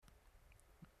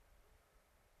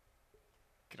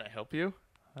Can I help you?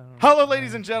 Hello,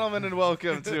 ladies and gentlemen, and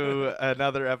welcome to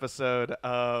another episode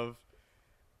of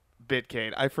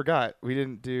Bitcade. I forgot we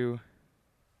didn't do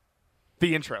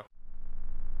the intro.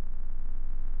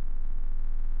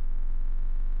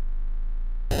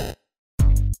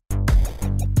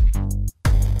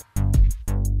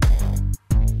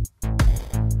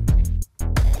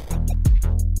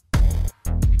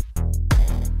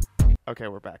 Okay,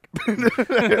 we're back.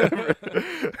 I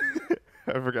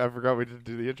forgot we didn't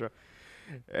do the intro.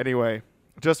 Anyway,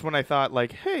 just when I thought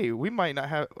like, hey, we might not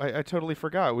have, I totally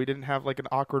forgot we didn't have like an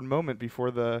awkward moment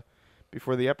before the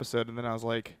episode, and then I was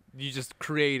like, You just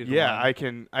created yeah,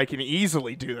 one. I can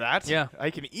easily do that. Yeah. I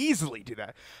can easily do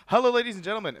that. Hello, ladies and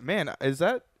gentlemen. Man, is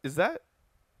that?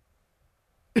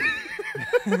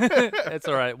 It's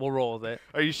all right. We'll roll with it.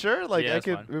 Are you sure? Like Yeah, I it's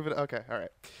could fine. move it. Okay, all right.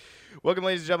 Welcome,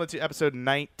 ladies and gentlemen, to episode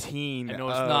 19. I know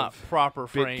it's of not proper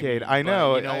framing. Bitcade. I but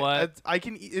know. You know what? I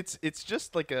can. It's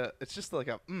just like a.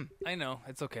 I know.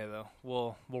 It's okay though.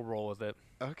 We'll roll with it.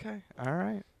 Okay. All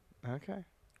right. Okay.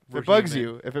 If We're it bugs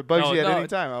human. you, if it bugs No, you at no, any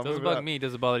time, I'll Does move it bug up. me?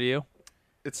 Does it bother you?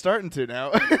 It's starting to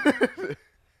now.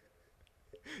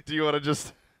 Do you want to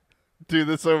just do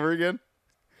this over again?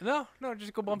 No.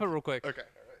 Just go bump it real quick. Okay. All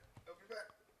right. I'll be back.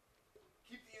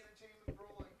 Keep the entertainment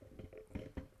rolling.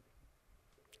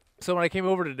 So when I came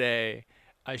over today,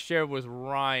 I shared with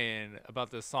Ryan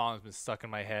about this song that's been stuck in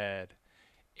my head,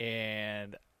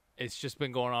 and it's just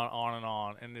been going on and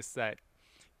on. And it's that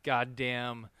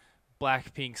goddamn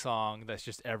Blackpink song that's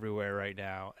just everywhere right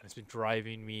now, and it's been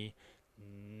driving me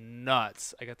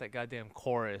nuts. I got that goddamn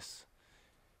chorus,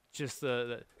 just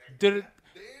the did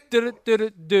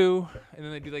it do, and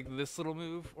then they do like this little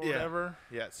move or Yeah. whatever.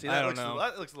 Yeah. See, I that don't looks know.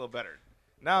 that looks a little better.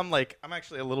 Now I'm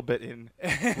actually a little bit in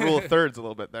rule of thirds a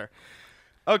little bit there.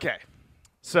 Okay.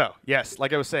 So, yes,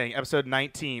 like I was saying, episode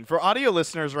 19. For audio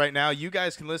listeners right now, you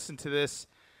guys can listen to this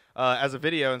as a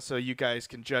video, and so you guys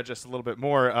can judge us a little bit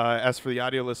more. As for the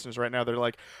audio listeners right now, they're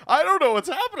like, I don't know what's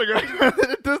happening right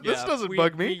now. This doesn't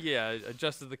bug me. We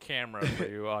adjusted the camera for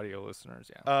you audio listeners.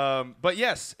 Yeah. But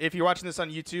yes, if you're watching this on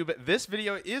YouTube, this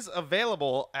video is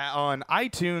available on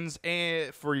iTunes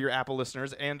and for your Apple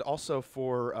listeners, and also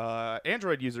for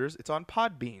Android users, it's on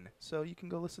Podbean, so you can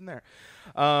go listen there.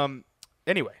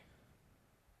 Anyway,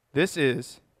 this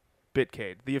is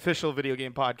Bitcade, the official video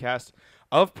game podcast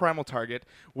of Primal Target.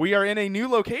 We are in a new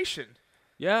location.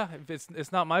 Yeah,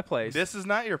 it's not my place. This is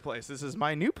not your place. This is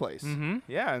my new place. Mm-hmm.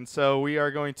 Yeah, and so we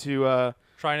are going to.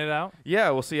 Trying it out. Yeah,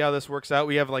 we'll see how this works out.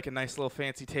 We have like a nice little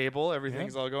fancy table.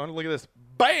 Everything's all going. Look at this.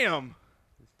 Bam!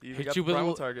 Even got Hit you the with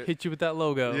Primal Target. hit you with that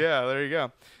logo. Yeah, there you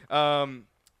go.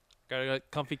 Got a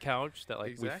comfy couch that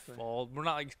like Exactly. we fold. We're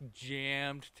not like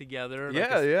jammed together. like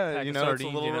Yeah, a yeah. pack You of know, it's a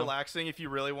sardines, little you know? relaxing. If you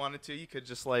really wanted to, you could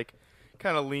just like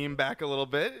kind of lean back a little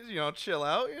bit. You know, chill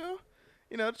out.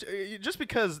 Just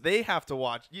because they have to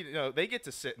watch. You know, they get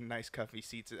to sit in nice, comfy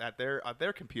seats at their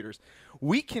computers.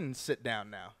 We can sit down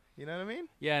now. You know what I mean?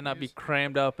 Yeah, and not be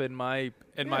crammed up in my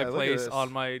Yeah, my look at place this.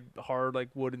 on my hard like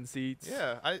wooden seats.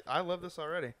 Yeah, I love this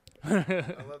already. I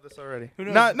love this already. Who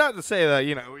knows? Not to say that,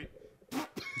 you know, we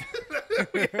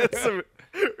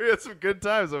had some good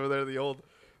times over there, the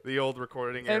old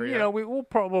recording And area. you know we'll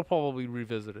probably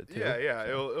revisit it too. yeah.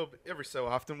 It'll every so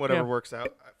often, whatever Yeah. works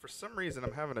out. For some reason,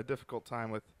 I'm having a difficult time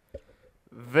with.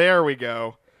 There we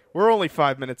go. We're only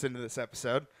 5 minutes into this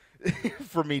episode,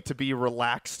 for me to be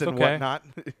relaxed and okay. whatnot.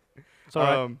 It's all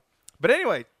right. But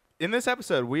anyway, in this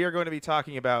episode, we are going to be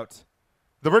talking about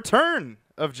the return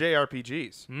of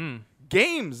JRPGs,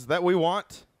 games that we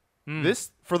want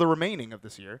this for the remaining of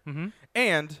this year,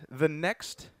 and the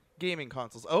next gaming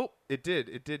consoles. Oh, it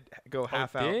did go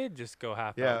half out. Did just go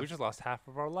half Yeah. out. We just lost half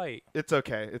of our light. It's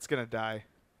okay. It's gonna die.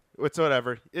 It's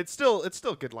whatever. It's still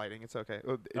good lighting. It's okay.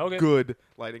 Okay. Good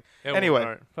lighting. Yeah, Anyway. all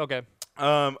right. Okay.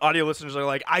 Audio listeners are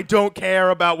like, I don't care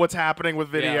about what's happening with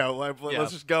video. Yeah.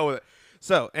 Let's just go with it.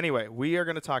 So anyway, we are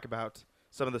going to talk about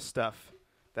some of the stuff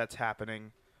that's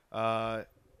happening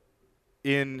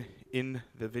in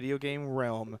the video game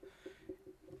realm,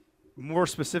 more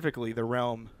specifically the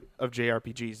realm of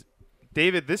JRPGs.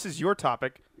 David, this is your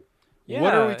topic.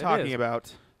 What are we Yeah, it talking is.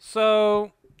 about?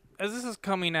 So, as this is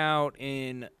coming out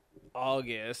in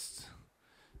August,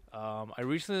 I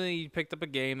recently picked up a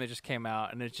game that just came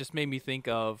out, and it just made me think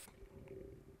of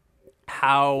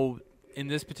how, in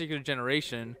this particular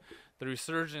generation, the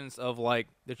resurgence of like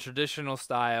the traditional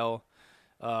style,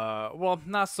 well,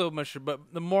 not so much, but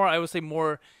the more I would say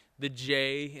more the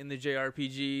J in the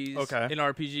JRPGs Okay. in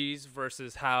RPGs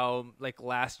versus how like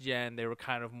last gen they were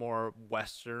kind of more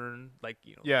Western, like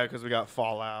Yeah, because we got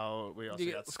Fallout. We also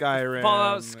you got get Skyrim.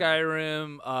 Fallout,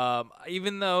 Skyrim.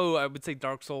 Even though I would say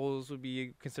Dark Souls would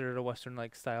be considered a Western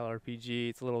like style RPG,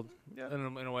 it's a little Yeah.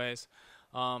 in a ways.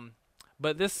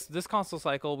 But this console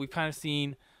cycle, we've kind of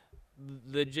seen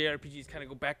the JRPGs kind of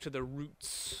go back to their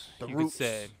roots. You could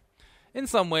say. In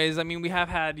some ways, I mean, we have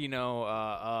had,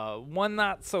 one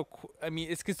not so. I mean,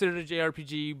 it's considered a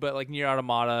JRPG, but like Nier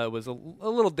Automata was a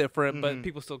little different, but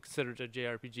people still consider it a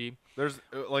JRPG. There's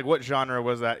like, what genre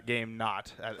was that game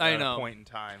not at a point in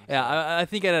time? Yeah, I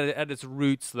think at its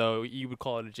roots, though, you would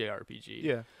call it a JRPG.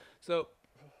 Yeah. So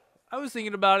I was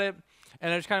thinking about it,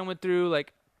 and I just kind of went through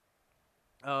like,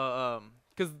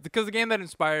 because the game that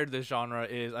inspired this genre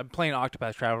is I'm playing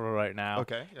Octopath Traveler right now.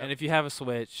 Okay. Yeah. And if you have a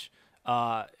Switch.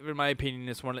 In my opinion,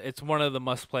 it's one of the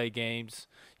must-play games.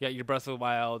 You got your Breath of the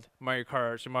Wild, Mario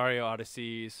Kart, your Mario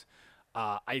Odysseys.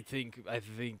 I think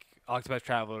Octopath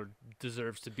Traveler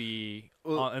deserves to be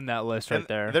in that list right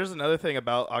there. There's another thing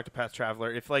about Octopath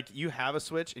Traveler. If like you have a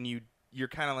Switch and you're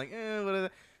kind of like, what is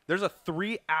it? There's a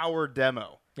 3-hour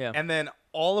demo. Yeah. And then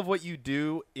all of what you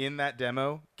do in that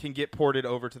demo can get ported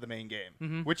over to the main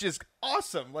game, which is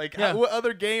awesome. Like, what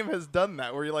other game has done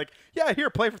that? Where you're like, yeah,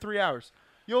 here, play for 3 hours.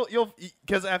 You'll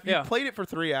because after you played it for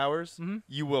 3 hours,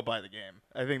 you will buy the game.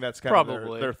 I think that's kind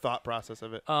of their thought process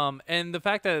of it. And the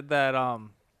fact that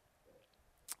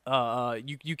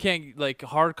you can't, like,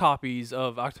 hard copies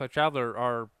of Octopath Traveler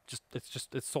are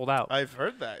it's sold out. I've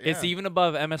heard that. Yeah. It's even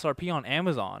above MSRP on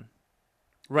Amazon.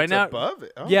 Right it's now, above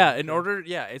it. Oh, yeah.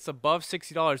 okay. It's above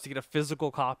 $60 to get a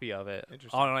physical copy of it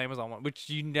on Amazon, which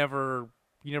you never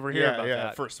hear about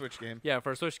that. For a Switch game. Yeah,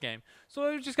 for a Switch game. So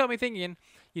it just got me thinking,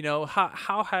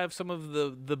 how have some of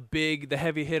the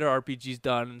heavy hitter RPGs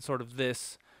done in sort of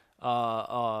this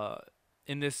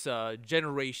in this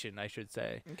generation, I should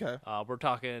say. Okay. We're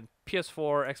talking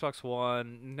PS4, Xbox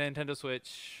One, Nintendo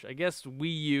Switch, I guess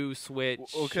Wii U, Switch.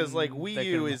 Well, because like Wii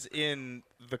U is in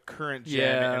the current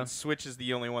gen, and Switch is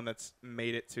the only one that's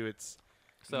made it to its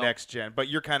next gen. But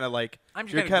you're kind of like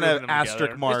you're kind of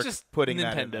asterisk mark putting Nintendo.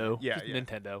 that in there. Yeah,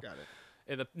 Nintendo. Got it.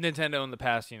 Nintendo in the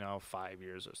past, 5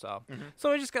 years or so.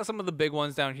 So I just got some of the big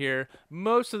ones down here.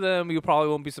 Most of them, you probably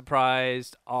won't be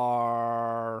surprised,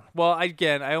 are... Well,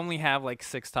 again, I only have like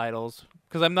 6 titles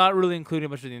because I'm not really including a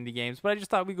bunch of the indie games, but I just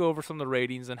thought we'd go over some of the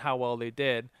ratings and how well they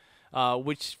did,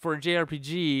 which for a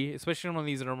JRPG, especially one of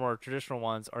these that are more traditional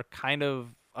ones, are kind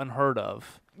of unheard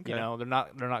of. Okay. They're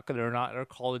not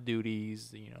Call of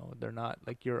Duties, they're not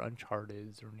like your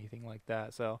Uncharted's or anything like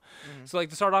that. So like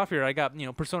to start off here, I got,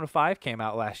 Persona 5 came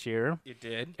out last year. It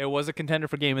did. It was a contender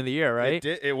for Game of the Year, right? It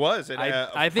did. It was.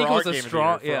 I think it was a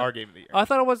strong for our Game of the Year. I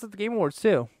thought it was at the Game Awards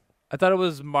too. I thought it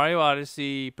was Mario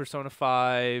Odyssey, Persona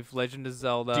 5, Legend of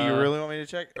Zelda. Do you really want me to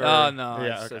check? Oh, no.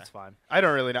 Yeah, it's fine. I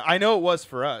don't really know. I know it was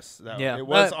for us, though. Yeah. It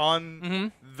was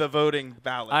on the voting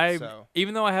ballot.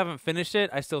 Even though I haven't finished it,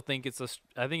 I still think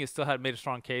I think it still had made a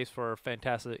strong case for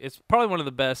fantastic. It's probably one of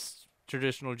the best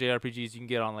traditional JRPGs you can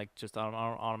get on like just on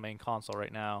a main console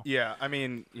right now. Yeah, I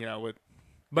mean, with.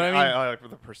 But I like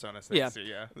the Persona 6 too,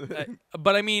 yeah.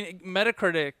 But I mean,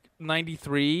 Metacritic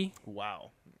 93.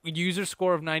 Wow. User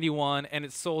score of 91, and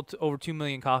it's sold to over 2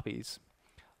 million copies.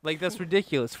 Like, that's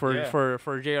ridiculous for a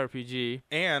JRPG.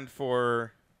 And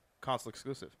for console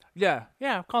exclusive. Yeah,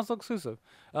 console exclusive.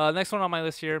 Next one on my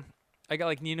list here, I got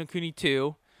like Ni no Kuni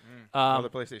 2. Another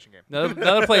PlayStation game.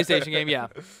 Another PlayStation game, yeah.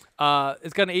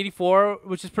 It's got an 84,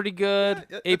 which is pretty good.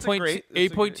 Yeah,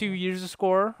 8.2 user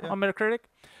score on Metacritic.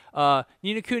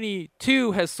 Ni no Kuni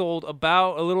 2 has sold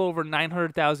about a little over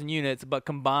 900,000 units, but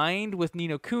combined with Ni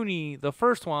no Kuni, the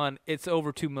first one, it's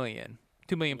over 2 million.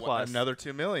 2 million plus. Another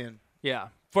 2 million. Yeah.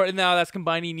 Now that's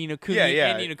combining Ni no Kuni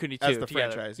and Ni no Kuni 2 as the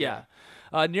together. franchise. Yeah.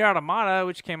 Nier Automata,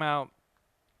 which came out,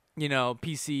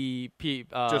 PC.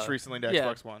 Just recently to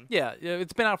Xbox One. Yeah,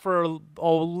 it's been out for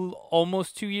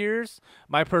almost 2 years.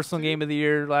 My personal game of the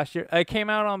year last year. It came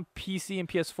out on PC and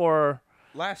PS4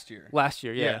 last year.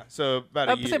 Yeah. So about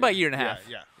a year. I'd say about a year and a half.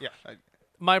 Yeah.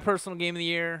 My personal game of the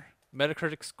year,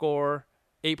 Metacritic score,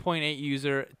 8.8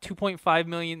 user, 2.5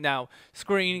 million. Now,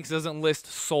 Square Enix doesn't list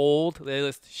sold; they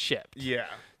list shipped. Yeah.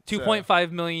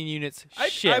 2.5 million units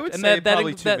shipped, I would say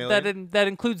probably 2 million. That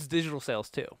includes digital sales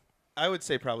too. I would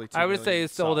say probably 2 I would million say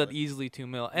it's sold solid. at easily 2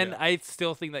 mil, and I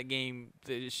still think that game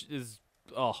is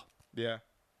Yeah.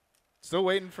 Still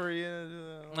waiting for you.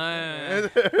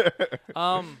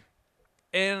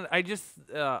 And I just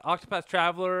Octopath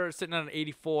Traveler sitting on an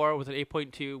 84 with an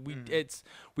 8.2.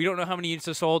 We don't know how many units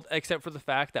are sold, except for the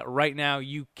fact that right now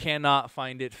you cannot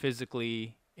find it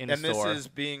physically in and the store. this is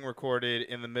being recorded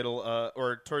in the middle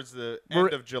or towards the We're-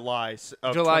 end of July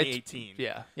of July 2018.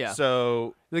 Yeah.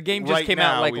 So The game just right came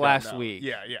out now, like we don't last know. week.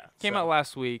 Yeah. Came So- out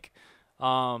last week.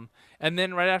 And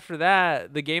then right after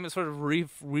that, the game has sort of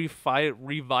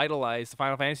revitalized the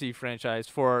Final Fantasy franchise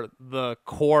for the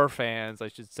core fans, I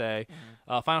should say.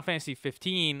 Final Fantasy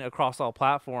 15 across all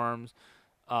platforms,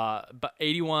 but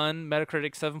 81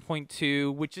 Metacritic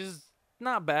 7.2, which is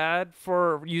not bad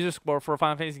for user score for a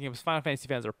Final Fantasy game. Because Final Fantasy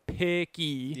fans are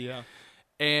picky, Yeah.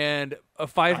 and a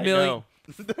 5 I million,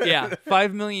 know.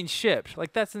 5 million shipped.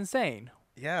 Like that's insane.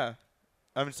 Yeah.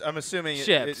 I'm assuming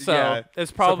Shipped. So yeah.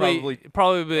 it's probably Oh,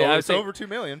 I would it's say over 2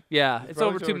 million. yeah, It's it's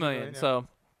probably over 2 million. yeah. So,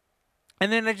 and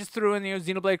then I just threw in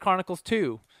Xenoblade Chronicles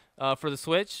 2 for the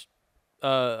Switch,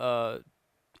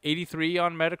 83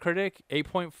 on Metacritic,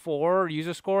 8.4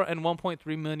 user score, and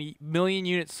 1.3 million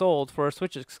units sold for a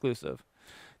Switch exclusive.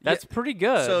 That's pretty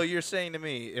good. So you're saying to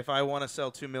me, if I want to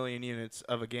sell 2 million units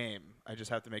of a game, I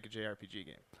just have to make a JRPG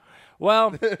game.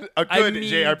 well, a good I mean,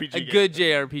 JRPG a game. good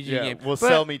JRPG yeah, game will But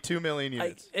sell me 2 million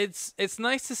units. it's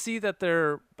nice to see that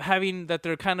they're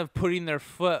kind of putting their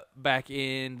foot back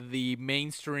in the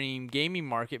mainstream gaming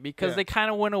market because Yeah. they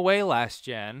kind of went away last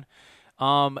gen,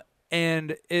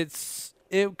 and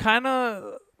it kind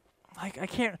of like I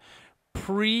can't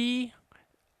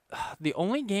the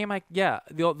only game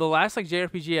the last like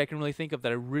JRPG I can really think of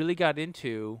that I really got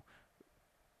into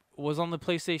was on the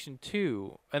PlayStation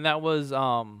 2, and that was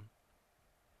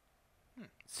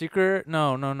Secret.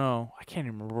 No, I can't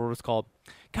even remember what it was called.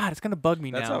 God, it's gonna bug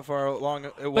me That's now. how far along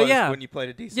it was yeah. when you played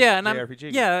a decent Yeah, and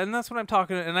JRPG game. and that's what I'm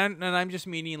talking. And I'm just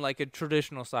meaning like a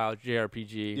traditional style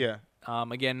JRPG. Yeah.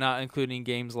 Again, not including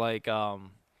games like Well,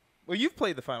 you've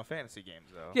played the Final Fantasy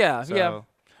games though. Yeah, So,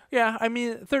 yeah. I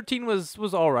mean, 13 was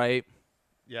all right.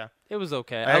 Yeah. It was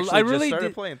okay. I actually really just started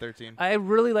did. playing 13. I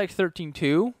really liked 13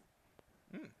 too.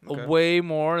 Okay. Way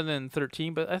more than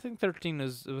 13, but I think 13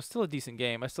 was still a decent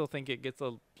game. I still think it gets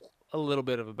a little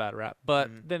bit of a bad rap. But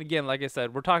then again, like I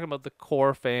said, we're talking about the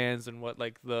core fans and what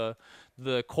like the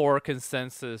core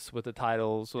consensus with the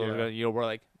titles. So Yeah. where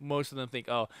like most of them think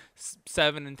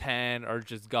 7 and 10 are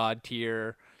just god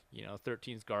tier.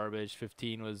 13's garbage.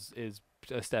 15 is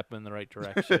a step in the right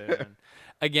direction. And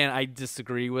again, I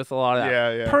disagree with a lot of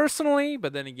that Yeah. personally,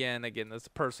 but then again, that's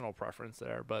a personal preference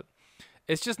there. But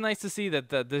it's just nice to see that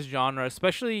this genre,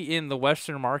 especially in the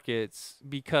Western markets,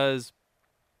 because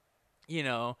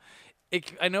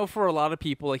I know for a lot of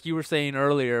people, like you were saying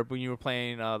earlier when you were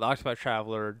playing the Octopath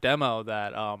Traveler demo,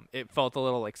 that it felt a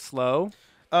little like slow.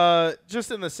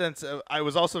 Just in the sense of I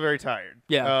was also very tired.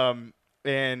 Yeah.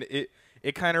 And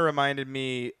it kind of reminded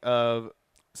me of.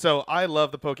 So I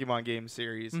love the Pokemon game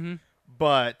series,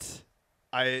 but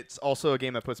it's also a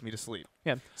game that puts me to sleep.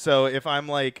 Yeah. So if I'm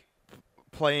like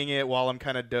playing it while I'm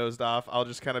kind of dozed off, I'll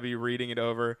just kind of be reading it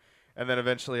over, and then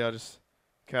eventually I'll just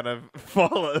kind of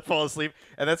fall asleep.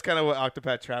 And that's kind of what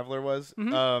Octopath Traveler was.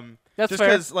 That's just fair.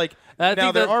 because like I now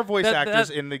think there that- are voice that- actors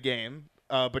that- in the game,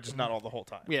 but just not all the whole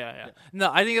time. Yeah. No,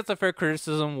 I think that's a fair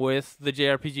criticism with the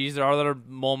JRPGs. There are other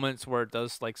moments where it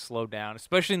does like slow down,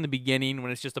 especially in the beginning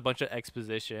when it's just a bunch of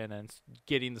exposition and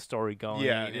getting the story going.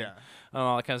 Yeah, and, yeah.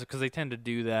 all that kind of stuff, because they tend to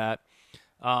do that.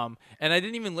 And I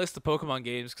didn't even list the Pokemon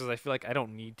games because I feel like I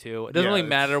don't need to. It doesn't really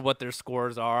matter what their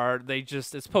scores are.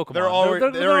 It's Pokemon. They're all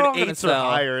they're in all gonna 8s or sell.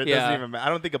 higher. It yeah. doesn't even matter. I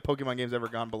don't think a Pokemon game's ever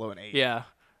gone below an 8.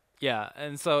 Yeah,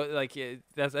 and so like I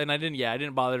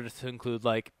didn't bother to include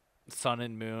like Sun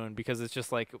and Moon because it's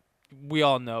just like we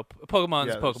all know Pokemon's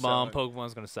Yeah, they're Pokemon. selling.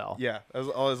 Pokemon's gonna sell. Yeah, as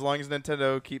long as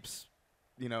Nintendo keeps,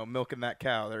 milking that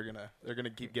cow, they're gonna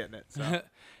keep getting it. So.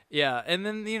 Yeah, and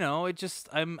then it just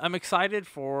I'm excited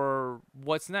for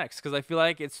what's next because I feel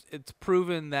like it's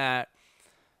proven that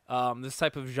this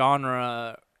type of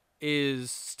genre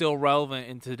is still relevant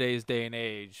in today's day and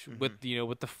age with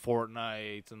with the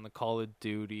Fortnites and the Call of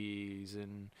Duties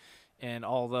and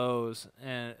all those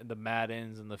and the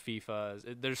Maddens and the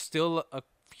FIFAs. There's still a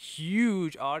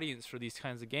huge audience for these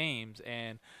kinds of games,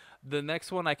 and the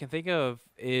next one I can think of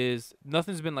is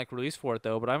nothing's been like released for it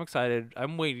though, but I'm excited.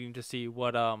 I'm waiting to see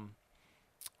what's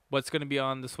going to be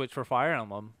on the Switch for Fire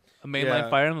Emblem, a mainline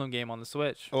Fire Emblem game on the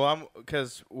Switch. Well,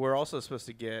 because we're also supposed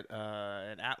to get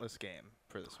an Atlas game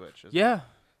for the Switch. As Yeah. Well.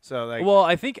 So like. Well,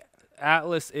 I think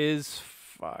Atlas is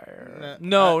Fire.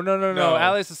 No.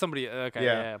 Atlas is somebody. Okay.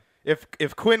 Yeah.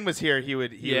 If Quinn was here, he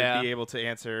would be able to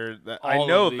answer that. I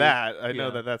know that. I know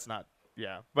that that's not.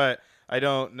 Yeah, but I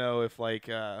don't know if like.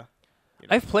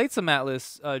 I've played some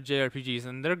Atlas JRPGs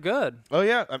and they're good. Oh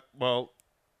yeah. Well,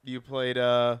 you played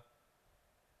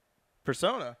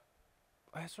Persona.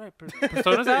 That's right.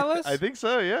 Persona's Atlas. I think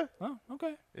so. Yeah. Oh,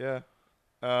 okay. Yeah.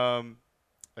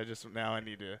 now I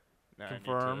need to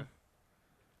confirm.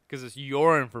 Because it's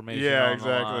your information. Yeah, on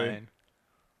exactly. The line.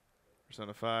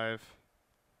 Persona 5.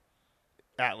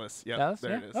 Atlas. Yep. Atlas,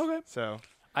 There yeah, it is. okay. So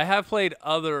I have played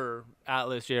other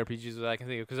Atlas JRPGs that I can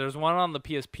think of. Because there's one on the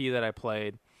PSP that I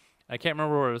played. I can't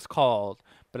remember what it was called,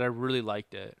 but I really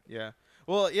liked it. yeah.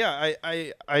 Well, yeah,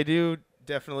 I do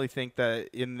definitely think that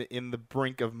in the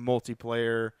brink of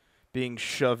multiplayer being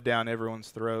shoved down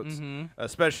everyone's throats, Mm-hmm.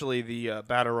 especially the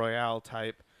battle royale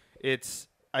type, it's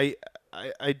I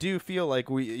do feel like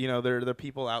there are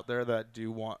people out there that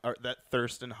do want that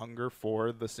thirst and hunger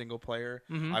for the single player.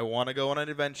 Mm-hmm. I want to go on an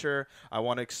adventure. I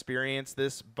want to experience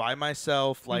this by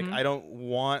myself. Like Mhm. I don't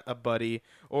want a buddy,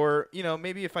 or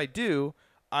maybe if I do,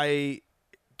 I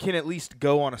can at least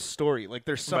go on a story. Like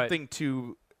there's something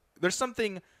there's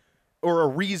something or a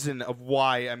reason of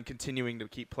why I'm continuing to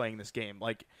keep playing this game.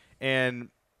 Like, and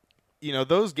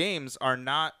those games are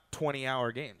not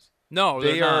 20-hour games. No,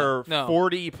 They are not. No.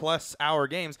 40+ hour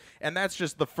games, and that's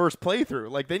just the first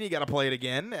playthrough. Like then you got to play it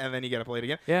again, and then you got to play it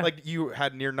again. Yeah. Like you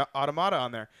had Nier Automata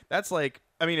on there. That's like,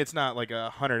 I mean, it's not like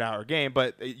a 100-hour game,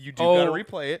 but you do got to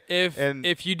replay it.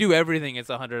 If you do everything, it's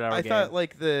a 100-hour I game. thought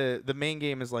like the main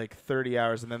game is like 30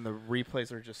 hours, and then the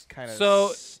replays are just kind of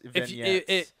So,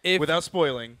 vignettes. if Without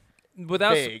spoiling.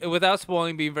 without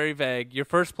spoiling, being very vague, your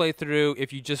first playthrough,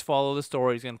 if you just follow the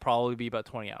story, is going to probably be about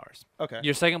 20 hours. Okay.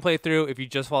 Your second playthrough, if you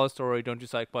just follow the story, don't do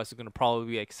side quests, is going to probably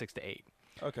be like 6 to 8.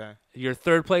 Okay. Your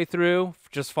third playthrough,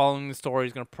 just following the story,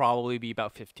 is going to probably be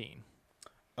about 15.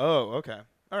 Oh, okay.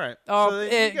 All right. Oh, So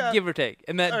then you got- give or take.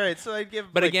 And that, all right, so I'd give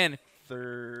but like again,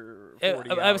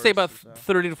 40 I would say about hours or so.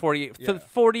 30 to 40, Yeah.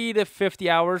 40 to 50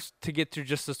 hours to get through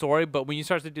just the story. But when you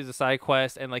start to do the side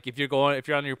quest, and like if you're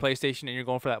on your PlayStation and you're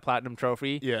going for that platinum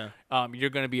trophy, Yeah. you're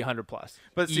going to be 100 plus.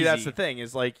 But see, that's Easy. the thing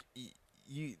is like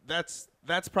that's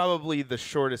probably the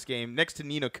shortest game next to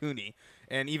Ni no Kuni,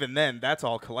 and even then, that's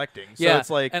all collecting. So yeah, it's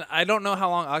like and I don't know how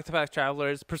long Octopath Traveler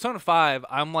is. Persona 5,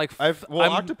 I'm like,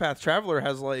 Octopath Traveler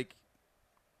has like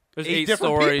there's 8 8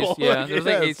 different stories. people. Yeah, Like, there's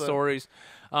yeah, like 8 so- stories.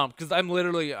 Because I'm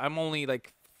only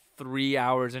like 3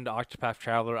 hours into Octopath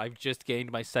Traveler. I've just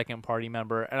gained my second party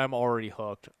member, and I'm already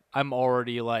hooked. I'm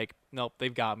already like, nope,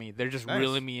 they've got me. They're just Nice.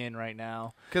 reeling me in right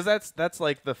now. Because that's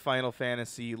like the Final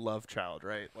Fantasy love child,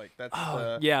 right? Like that's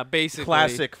the Yeah, basically.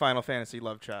 classic Final Fantasy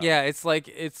love child. Yeah, it's like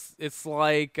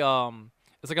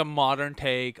a modern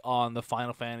take on the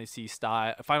Final Fantasy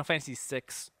VI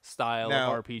style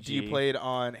Now, of RPG. do you play it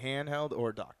on handheld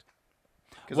or docked?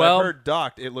 Because Well- I've heard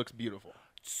docked, it looks beautiful.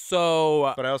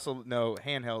 So But I also know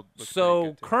handheld looks pretty so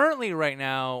good too. currently right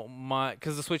now,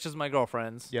 because the Switch is my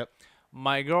girlfriend's. Yep.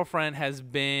 My girlfriend has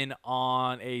been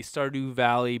on a Stardew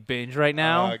Valley binge right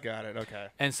now. I got it. Okay.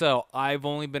 And so I've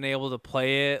only been able to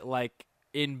play it like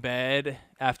in bed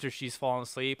after she's fallen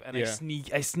asleep, and Yeah.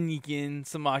 I sneak in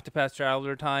some Octopath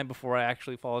Traveler time before I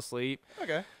actually fall asleep.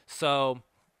 Okay. So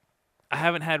I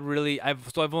haven't had really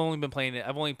I've only been playing it.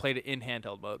 I've only played it in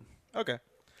handheld mode. Okay.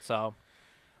 So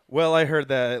Well, I heard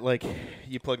that like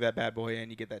you plug that bad boy in,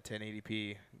 you get that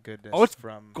 1080p goodness Oh, it's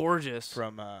from gorgeous.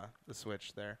 the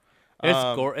Switch there.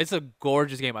 It's a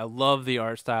gorgeous game. I love the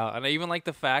art style, and I even like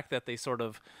the fact that they sort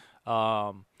of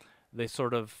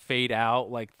fade out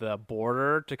like the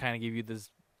border to kind of give you this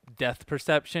depth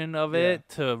perception of it,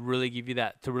 to really give you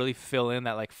that, to really fill in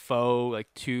that like faux like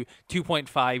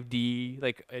 2.5D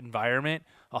like environment.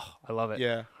 Oh, I love it.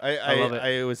 Yeah, I love it.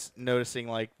 I was noticing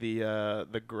like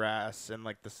the grass and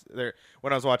like there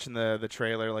when I was watching the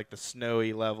trailer, like the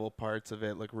snowy level parts of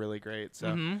it look really great. So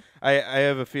Mhm. I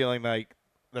have a feeling like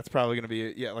that's probably going to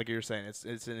be like you were saying,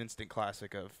 it's an instant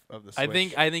classic of the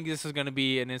Switch. I think this is going to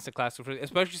be an instant classic,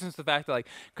 especially since the fact that like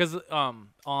because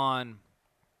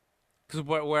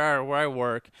where I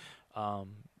work,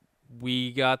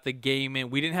 we got the game in.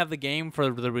 We didn't have the game for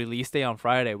the release day on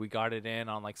Friday. We got it in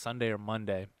on like Sunday or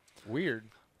Monday. Weird.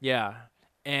 Yeah.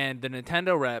 And the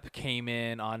Nintendo rep came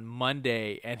in on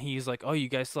Monday, and he's like, "Oh, you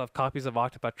guys still have copies of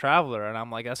Octopath Traveler?" And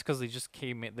I'm like, "That's because they just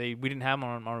came in. We didn't have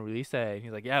them on release day." And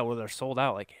he's like, "Yeah, well, they're sold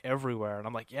out like everywhere." And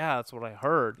I'm like, "Yeah, that's what I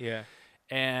heard." Yeah.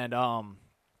 And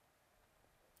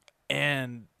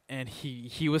and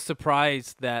he was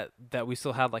surprised that we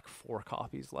still had like 4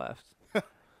 copies left.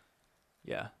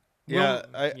 Yeah. Yeah,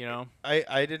 Well,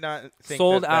 I did not think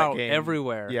sold that out game,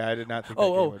 everywhere. Yeah, I did not think that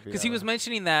game would be because that he was way.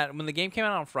 mentioning that when the game came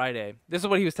out on Friday. This is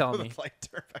what he was telling The me. light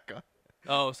turned back on.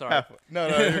 Oh, sorry. Halfway. No,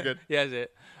 you're good. Yeah, that's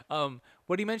it.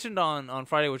 What he mentioned on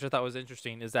Friday, which I thought was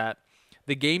interesting, is that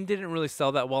the game didn't really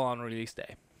sell that well on release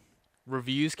day.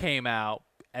 Reviews came out,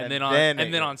 and then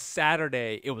on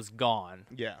Saturday it was gone.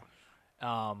 Yeah.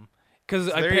 Because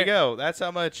So there you go. That's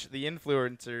how much the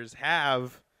influencers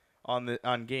have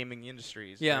on gaming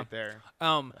industries. Yeah. Right there.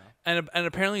 And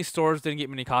apparently stores didn't get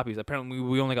many copies. Apparently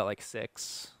we only got like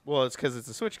 6. Well, it's because it's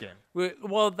a Switch game.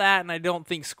 Well, that, and I don't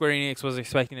think Square Enix was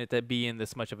expecting it to be in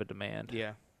this much of a demand.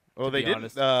 Yeah. Well, they be didn't.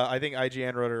 honest. I think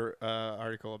IGN wrote an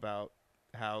article about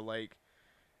how like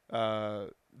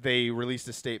they released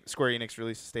a Square Enix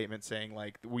released a statement saying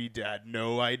like we had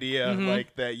no idea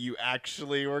like that you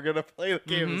actually were gonna play the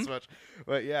game this much.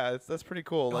 But yeah, that's pretty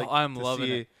cool. Like I'm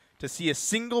loving it. To see a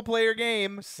single player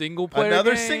game,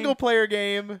 Another single player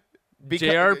game,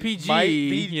 JRPG, might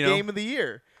be game of the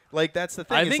year. Like that's the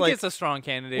thing. I think like, it's a strong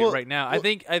candidate right now. I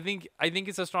think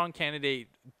it's a strong candidate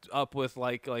up with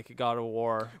like God of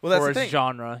War for its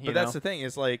genre. But that's the thing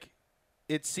is like,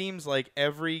 it seems like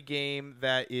every game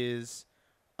that is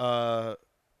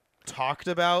talked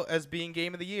about as being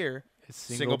game of the year, it's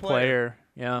single player.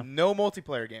 Yeah, no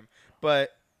multiplayer game. But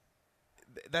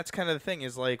that's kind of the thing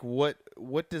is like, what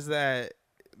does that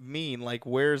mean? Like,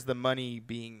 where's the money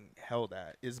being held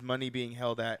at? Is money being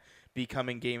held at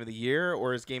becoming game of the year,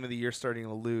 or is game of the year starting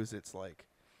to lose its like?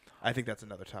 I think that's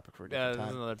another topic for a different time.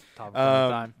 That's another topic for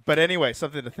another time. But anyway,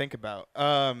 something to think about.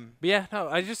 But yeah, no,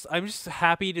 I'm just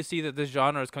happy to see that this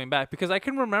genre is coming back, because I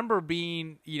can remember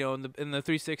being, in the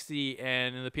 360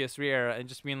 and in the PS3 era and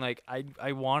just being like,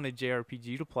 I wanted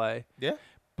JRPG to play. Yeah.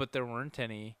 But there weren't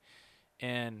any.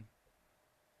 And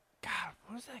God,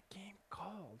 what was that game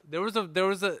called? There was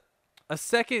a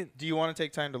second. Do you want to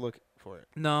take time to look for it?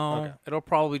 No, Okay. It'll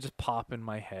probably just pop in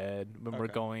my head when we're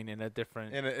going in a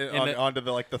different onto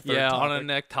the the third topic.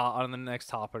 on the next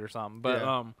topic or something.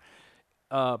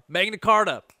 But Magna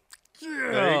Carta.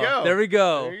 There you go. There we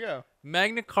go. There you go.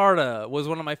 Magna Carta was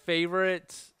one of my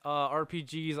favorite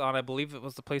RPGs on, I believe it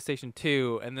was the PlayStation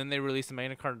 2, and then they released the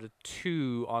Magna Carta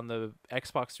 2 on the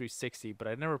Xbox 360, but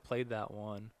I never played that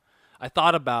one. I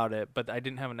thought about it, but I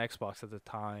didn't have an Xbox at the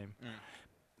time.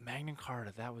 Magna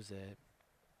Carta, that was it.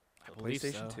 I believe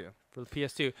PlayStation so. 2. For the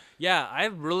PS2. Yeah, I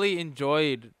really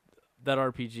enjoyed that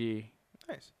RPG.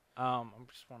 Nice. I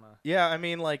just wanna. Yeah, I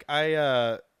mean, like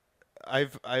I've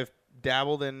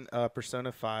dabbled in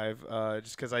Persona 5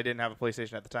 just because I didn't have a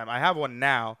PlayStation at the time. I have one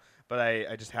now, but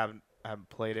I just haven't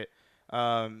played it.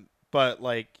 But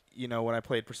like when I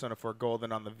played Persona 4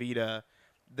 Golden on the Vita,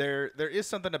 there is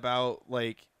something about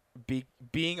like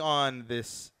being on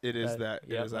this.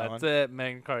 That's it.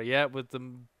 Magna Carta. Yeah, with the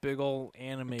big old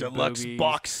anime deluxe boobies.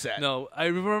 box set. No, I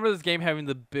remember this game having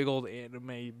the big old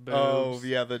anime boobs. Oh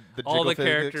yeah, the all the physics.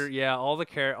 character. Yeah, all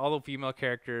the female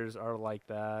characters are like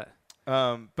that.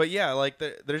 But yeah, like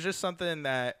there's just something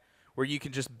that where you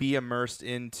can just be immersed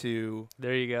into.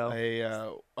 There you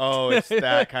go. It's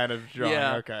that kind of genre.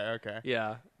 Yeah. Okay.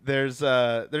 Yeah. There's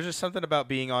just something about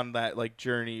being on that like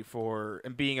journey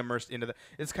and being immersed into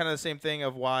it's kind of the same thing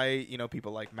of why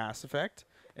people like Mass Effect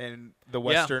and the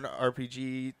Western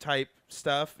RPG type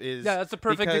stuff is. Yeah, that's a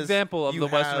perfect example of the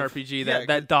Western RPG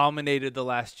that dominated the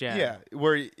last gen. Yeah,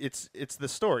 where it's the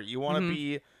story. You want to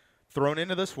be thrown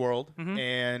into this world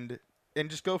and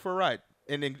just go for a ride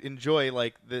and enjoy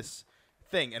like this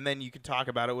thing, and then you can talk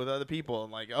about it with other people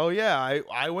and like, oh yeah,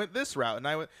 I went this route and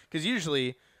I went, because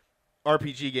usually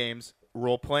RPG games,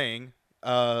 role playing,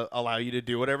 allow you to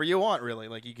do whatever you want. Really,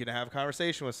 like you can have a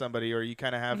conversation with somebody, or you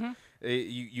kind of have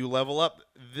you level up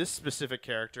this specific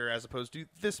character as opposed to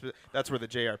this. That's where the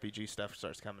JRPG stuff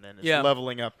starts coming in. It's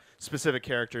leveling up specific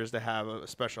characters to have a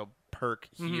special perk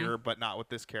here, but not with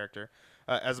this character.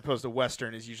 As opposed to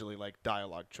Western is usually like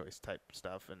dialogue choice type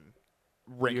stuff and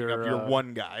ranking up your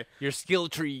one guy, your skill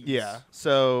trees. Yeah.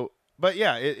 So, but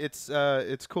yeah, it's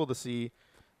cool to see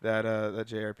that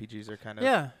JRPGs are kind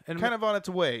of on its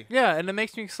way. Yeah, and it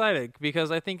makes me excited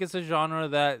because I think it's a genre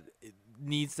that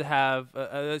needs to have.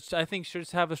 I think should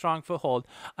have a strong foothold.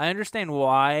 I understand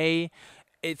why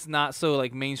it's not so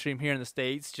like mainstream here in the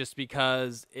States, just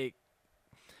because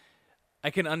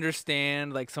I can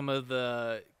understand like some of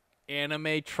the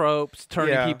anime tropes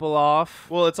turning people off.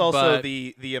 Well, it's also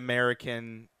the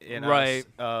American in us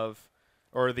of,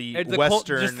 or the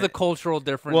Western, just the cultural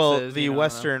differences. Well, the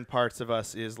Western parts of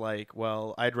us is like,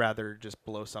 well, I'd rather just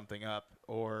blow something up,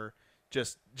 or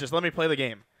just let me play the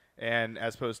game. And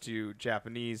as opposed to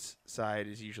Japanese side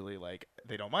is usually like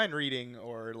they don't mind reading,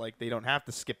 or like they don't have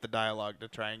to skip the dialogue to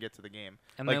try and get to the game.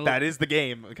 And like that is the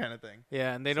game kind of thing.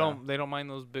 Yeah, and they don't mind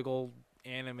those big old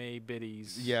anime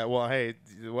biddies. Yeah, well, hey,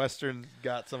 the Western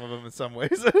got some of them in some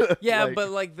ways. Yeah,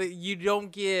 but you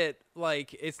don't get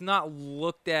like, it's not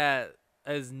looked at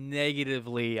as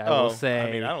negatively. I will say.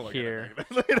 I mean, I don't look here. At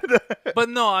it but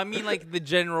no, I mean like the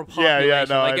general population. Yeah,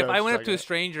 no, like if I went up to a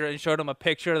stranger and showed them a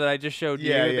picture that I just showed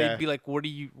you, they'd be like, "What are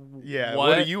you? Yeah,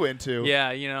 what are you into?"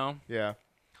 Yeah, Yeah.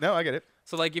 No, I get it.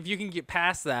 So like if you can get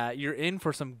past that, you're in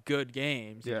for some good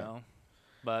games, you Yeah. know.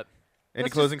 But Any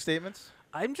let's closing statements?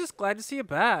 I'm just glad to see it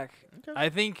back.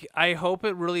 Okay. I hope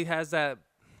it really has that.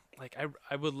 Like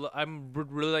I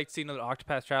would really like to see another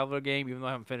Octopath Traveler game, even though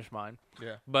I haven't finished mine.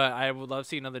 Yeah. But I would love to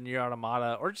see another Nier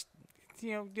Automata, or just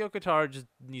Yoko Taro just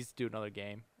needs to do another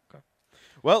game.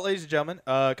 Well, ladies and gentlemen,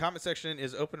 comment section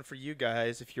is open for you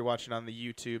guys if you're watching on the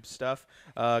YouTube stuff.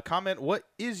 Comment what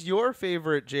is your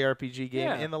favorite JRPG game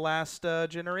Yeah. in the last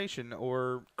generation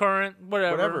or Current,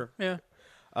 whatever. Whatever. Yeah.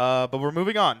 but we're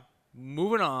moving on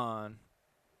Moving on.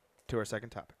 to our second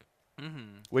topic,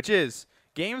 Mm-hmm. which is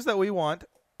games that we want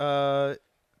for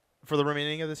the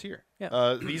remaining of this year.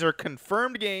 Yeah. These are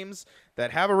confirmed games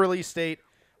that have a release date.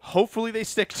 Hopefully they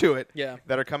stick to it. Yeah.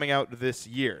 That are coming out this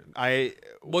year.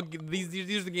 Well, these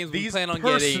are the games we These plan on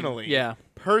personally, getting. Yeah.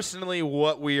 personally,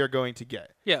 what we are going to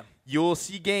get. Yeah. You'll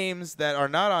see games that are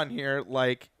not on here,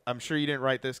 like I'm sure you didn't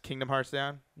write this Kingdom Hearts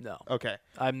down. No. Okay.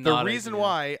 I'm The not. reason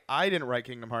why I didn't write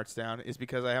Kingdom Hearts down is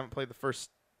because I haven't played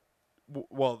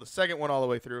the second one all the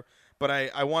way through, but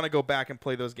I want to go back and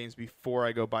play those games before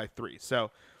I go buy 3.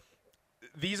 So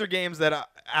these are games that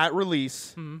at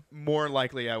release, more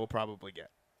likely I will probably get.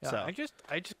 Yeah, So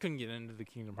I just couldn't get into the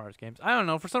Kingdom Hearts games. I don't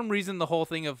know. For some reason, the whole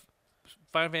thing of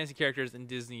Final Fantasy characters and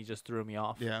Disney just threw me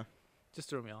off. yeah, Just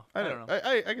threw me off. I don't know.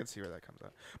 I can see where that comes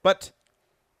out. But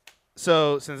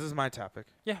so since this is my topic,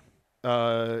 Yeah.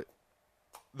 the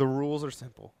rules are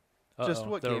simple. Just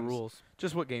what there are games? rules.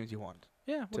 Just what games you want.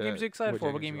 Yeah. What to- games are you excited what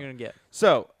for? What games game you are you gonna get?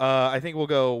 So I think we'll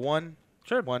go 1,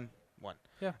 Sure. 1, 1.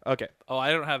 Yeah. Okay. Oh,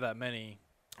 I don't have that many.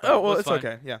 Oh well, That's it's fine.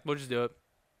 okay. Yeah. We'll just do it.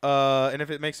 And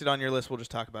if it makes it on your list, we'll just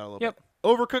talk about it a little Yep. bit.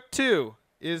 Overcooked 2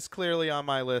 is clearly on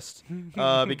my list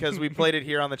because we played it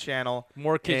here on the channel.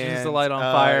 More kitchens to and, light on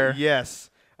fire. Yes.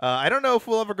 I don't know if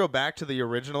we'll ever go back to the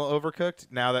original Overcooked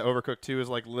now that Overcooked 2 is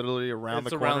like literally around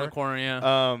It's the around corner. the corner.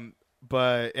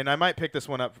 Yeah. And I might pick this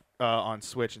one up on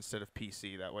Switch instead of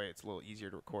PC. That way it's a little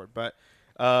easier to record. But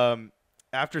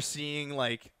after seeing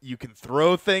like you can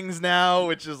throw things now,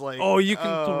 which is like you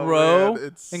can throw man,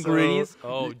 it's ingredients.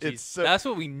 So, Jeez. it's so, That's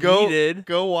what we go needed.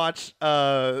 go watch.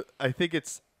 I think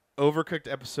it's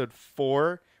Overcooked episode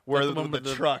 4. Where Like the one the with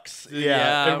the- trucks,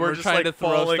 Yeah, and we're we're just trying like to throw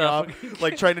falling stuff. off,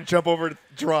 like trying to jump over to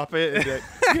drop it. And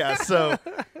yeah, so,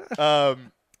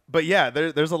 but yeah,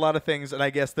 there's a lot of things, and I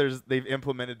guess they've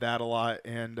implemented that a lot,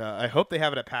 and I hope they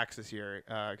have it at PAX this year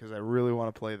because I really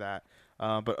want to play that.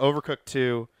 But Overcooked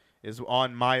 2 is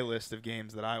on my list of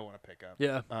games that I want to pick up.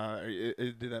 Yeah.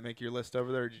 Did that make your list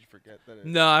over there, or did you forget that?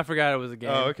 No, I forgot it was a game.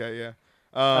 Oh, okay, yeah.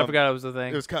 I forgot it was a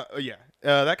thing. It was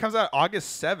that comes out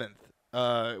August 7th.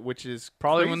 Which is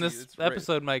Probably crazy. when this It's right-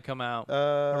 episode might come out.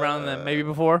 Around then, maybe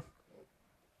before.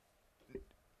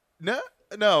 No,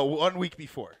 1 week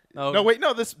before. Oh. No, wait,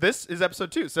 no. This is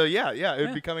episode 2. So yeah, it would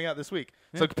Yeah. be coming out this week.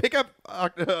 Yeah. So pick up or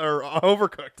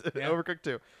Overcooked, Yeah. Overcooked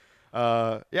 2.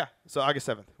 Yeah. So August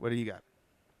 7th. What do you got?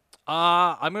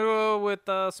 I'm gonna go with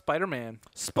Spider-Man.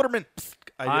 Spider-Man.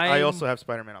 I also have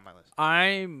Spider-Man on my list.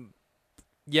 I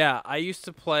used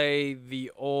to play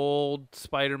the old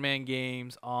Spider-Man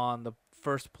games on the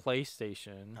first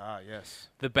PlayStation. Ah, yes.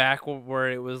 The back where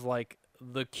it was like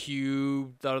the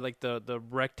cube, or like the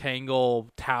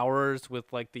rectangle towers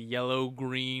with like the yellow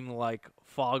green like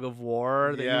fog of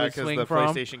war that you Yeah, would because swing the from.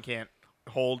 PlayStation can't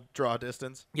draw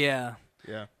distance. Yeah.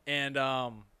 Yeah. And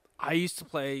I used to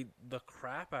play the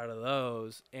crap out of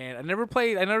those, and I never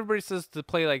played. I know everybody says to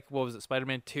play like what was it,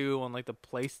 Spider-Man 2 on like the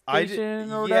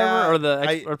PlayStation or yeah, whatever, or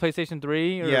the or PlayStation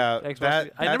 3 or Xbox.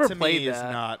 that I never to played me that. is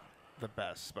not the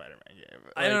best Spider-Man game.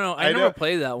 I don't know. I never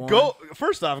played that one.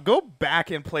 First off, go back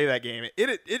and play that game.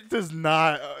 It does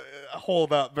not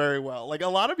hold up very well. Like a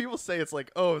lot of people say, it's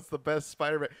like, oh, it's the best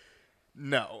Spider-Man.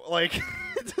 No, like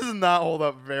it does not hold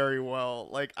up very well.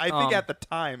 Like I think at the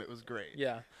time it was great.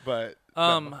 Yeah. But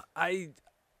no. And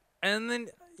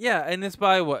it's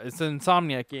by what? It's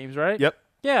Insomniac Games, right? Yep.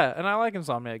 Yeah, and I like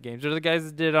Insomniac Games. They're the guys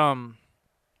that did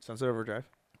Sunset Overdrive.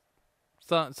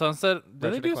 Sunset. Did they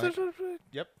Ratchet do and Clank. Sunset?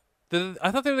 Yep.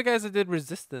 I thought they were the guys that did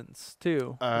Resistance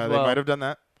too. They might have done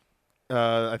that.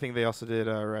 I think they also did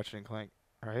Ratchet and Clank,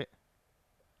 right?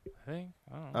 I think.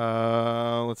 I don't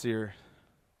know. Let's see here.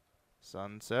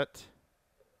 Sunset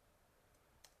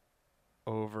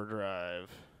Overdrive.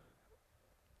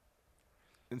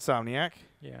 Insomniac.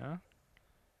 Yeah.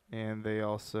 And they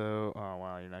also... Oh,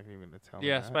 wow, you're not even going to tell me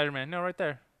Yeah, that. Spider-Man. No, right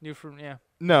there. New from yeah.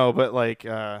 No, but like...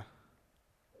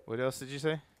 what else did you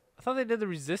say? I thought they did the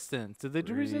Resistance. Did they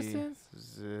do Resistance?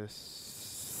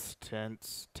 Resistance.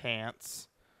 Tance.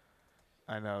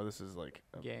 I know, this is like...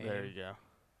 there you go.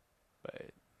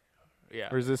 But yeah.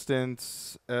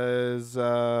 Resistance is...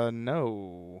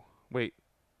 no. Wait.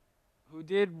 Who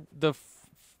did the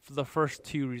first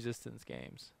 2 Resistance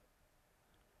games?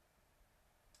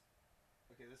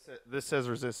 Okay, this says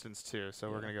Resistance 2, so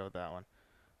we're Yeah. gonna go with that one.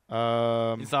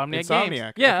 Insomniac Insomniac.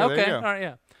 Games. Yeah, there you okay. go. All right,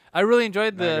 yeah. I really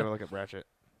enjoyed Now I gotta look up Ratchet.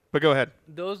 But go ahead.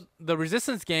 the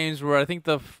Resistance games were, I think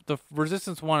the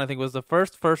Resistance 1 I think was the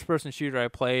first person shooter I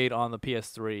played on the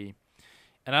PS3.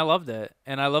 And I loved it.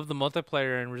 And I loved the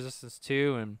multiplayer in Resistance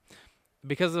 2, and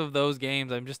because of those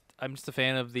games, I'm just a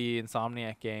fan of the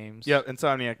Insomniac games. Yep,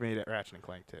 Insomniac made it Ratchet and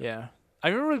Clank too. Yeah. I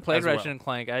never really played As Ratchet well. and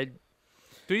Clank.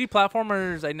 3D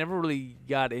platformers I never really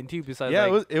got into besides Yeah,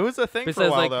 like, it was a thing for a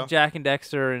besides while like though. Jack and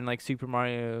Dexter and like Super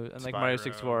Mario and like Mario Spyro.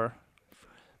 64.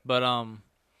 But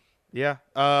Yeah.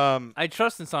 I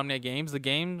trust Insomniac games. The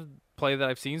gameplay that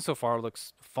I've seen so far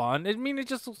looks fun. I mean, it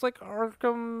just looks like the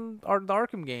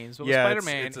Arkham games, but yeah, with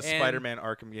Spider-Man. it's a Spider-Man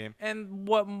Arkham game. And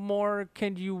what more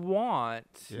can you want?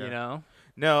 Yeah. You know?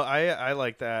 No, I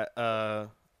like that.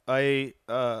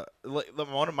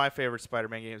 One of my favorite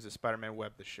Spider-Man games is Spider-Man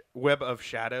Web of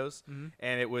Shadows, Mm-hmm.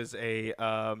 and it was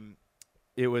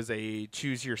a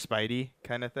choose your Spidey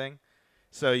kind of thing.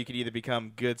 So you could either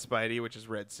become good Spidey, which is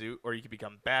red suit, or you could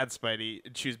become bad Spidey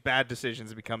and choose bad decisions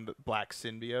and become the black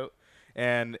symbiote.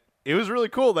 And it was really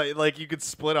cool that like you could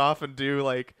split off and do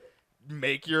like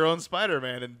make your own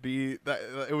Spider-Man and be that.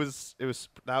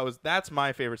 That's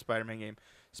my favorite Spider-Man game.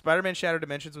 Spider-Man Shattered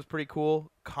Dimensions was pretty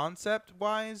cool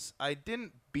concept-wise. I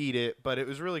didn't beat it, but it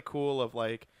was really cool. Of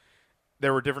like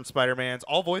there were different Spider-Mans,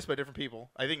 all voiced by different people.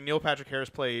 I think Neil Patrick Harris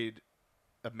played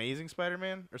Amazing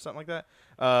Spider-Man or something like that.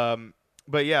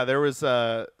 But yeah, there was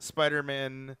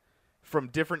Spider-Man from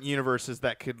different universes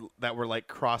that were like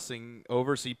crossing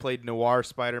over. So you played Noir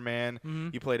Spider-Man, Mm-hmm.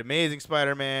 you played Amazing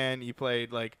Spider-Man, you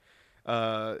played like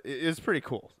it was pretty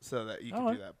cool. So that you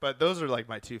could do that. But those are like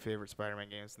my 2 favorite Spider-Man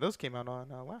games. Those came out on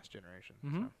last generation.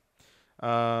 Mm-hmm. So.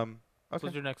 Okay.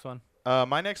 What's your next one?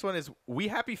 My next one is We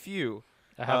Happy Few.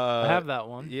 I have that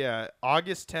one. Yeah,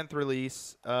 August 10th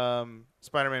release.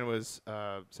 Spider-Man was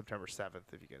September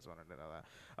 7th, if you guys wanted to know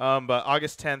that. But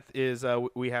August 10th is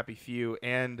We Happy Few.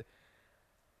 And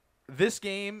this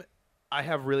game I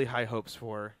have really high hopes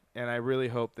for, and I really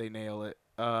hope they nail it.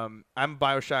 I'm a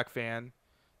BioShock fan,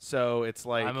 so it's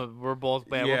like... We're both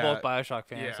BioShock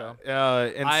fans. yeah.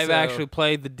 So And I've so- actually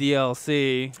played the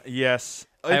DLC. Yes.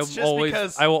 It's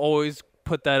because... I will always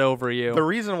put that over you. The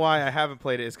reason why I haven't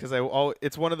played it is because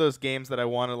it's one of those games that I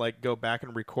want to like go back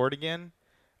and record again.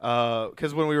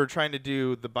 Because when we were trying to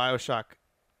do the BioShock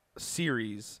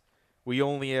series,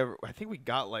 I think we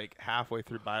got like halfway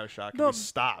through BioShock and we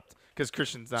stopped because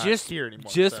Christian's not here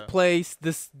anymore. Just play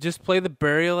the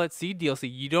Burial at Sea DLC.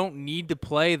 You don't need to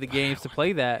play the games to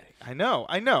play that. I know.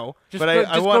 Just but go, I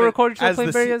just wanted, go record yourself as playing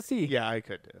the Burial at Sea. Yeah, I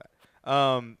could do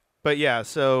that. But yeah,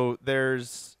 so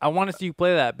there's... I want to see you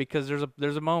play that because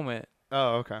there's a moment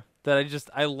Oh, okay. that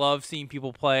I love seeing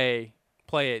people play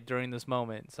it during this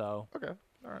moment. So Okay.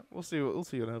 All right. We'll see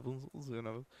what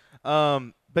happens.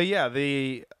 But yeah,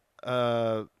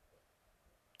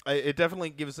 it definitely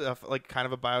gives like kind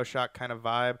of a BioShock kind of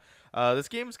vibe. This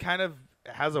game's kind of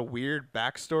has a weird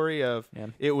backstory of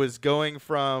it was going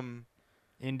from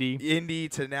indie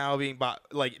to now being bought.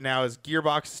 Like now as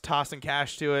Gearbox is tossing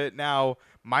cash to it. Now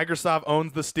Microsoft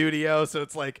owns the studio, so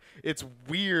it's like it's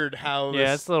weird how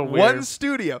it's a little one weird.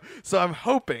 studio. So I'm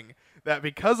hoping that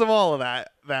because of all of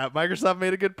that Microsoft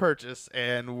made a good purchase,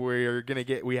 and we're gonna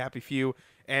get We Happy Few.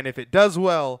 And if it does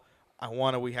well, I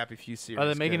want a We Happy Few series. Are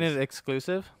they making it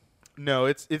exclusive? No,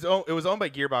 it was owned by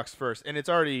Gearbox first, and it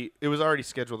was already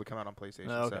scheduled to come out on PlayStation.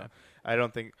 Oh, okay. So I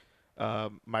don't think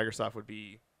Microsoft would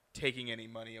be taking any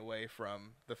money away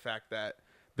from the fact that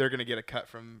they're gonna get a cut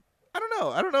from. I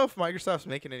don't know if Microsoft's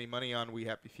making any money on We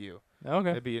Happy Few.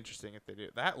 Okay. It'd be interesting if they do.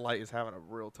 That Light is having a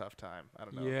real tough time. I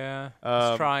don't know. Yeah.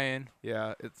 It's trying.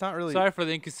 Yeah, it's not really. Sorry for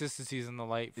the inconsistencies in the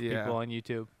Light for people on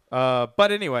YouTube.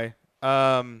 But anyway,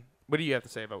 what do you have to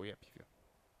say about We Happy Few?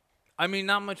 I mean,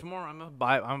 not much more. I'm a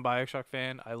BioShock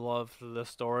fan. I love the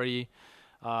story.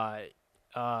 I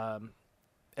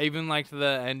even liked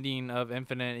the ending of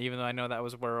Infinite, even though I know that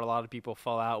was where a lot of people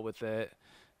fell out with it.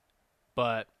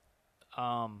 But,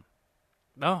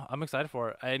 no, I'm excited for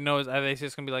it. I know it's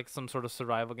just gonna be like some sort of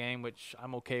survival game, which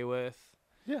I'm okay with.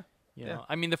 Yeah. You know,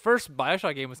 I mean, the first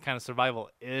BioShock game was kind of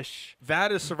survival-ish.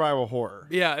 That is survival horror.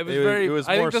 Yeah, it was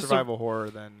more survival horror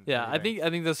than. Yeah, anything. I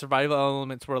think the survival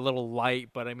elements were a little light,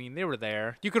 but I mean they were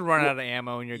there. You could run out of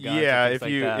ammo in your guns. Yeah, and if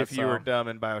things you like that, if you were dumb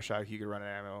in BioShock, you could run out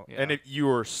of ammo, Yeah. and if you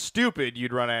were stupid,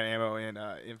 you'd run out of ammo in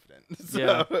Infinite. So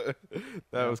Yeah.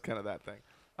 that was kind of that thing.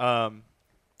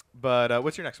 But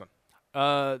what's your next one?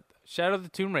 Shadow of the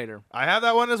Tomb Raider. I have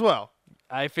that one as well.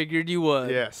 I figured you would.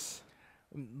 Yes.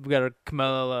 We got a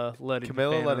Camilla Luddington.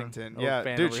 Camilla Luddington.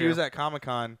 Yeah, dude, she was at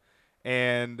Comic-Con,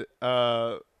 and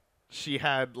she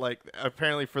had like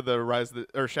apparently for the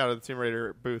Shadow of the Tomb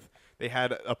Raider booth, they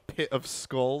had a pit of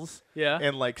skulls. Yeah.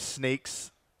 And like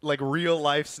snakes, like real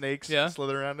life snakes,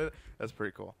 slither around it. That's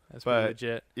pretty cool. That's pretty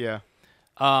legit. Yeah.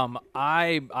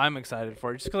 I'm excited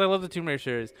for it just because I love the Tomb Raider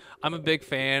series. I'm a big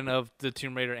fan of the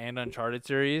Tomb Raider and Uncharted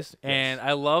series, and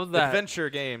I love that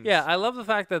adventure games. Yeah, I love the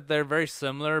fact that they're very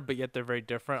similar, but yet they're very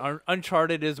different.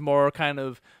 Uncharted is more kind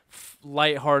of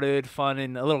lighthearted, fun,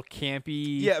 and a little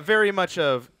campy. Yeah, very much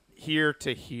of here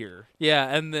to here. Yeah,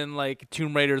 and then like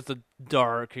Tomb Raider's the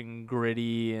dark and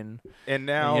gritty and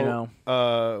now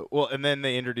and then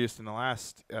they introduced in the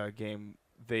last game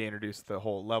they introduced the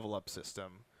whole level up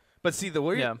system. But see,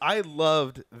 I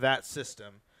loved that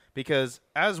system because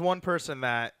as one person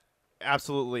that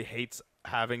absolutely hates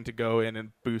having to go in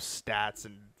and boost stats,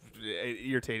 and it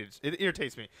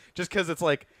irritates me just because it's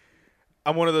like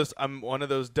I'm one of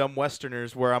those dumb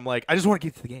Westerners where I'm like, I just want to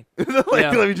get to the game.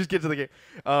 Let me just get to the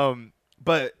game.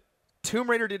 But Tomb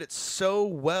Raider did it so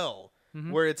well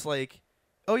where it's like,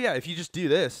 oh yeah, if you just do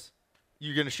this,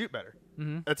 you're gonna shoot better.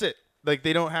 That's it. Like,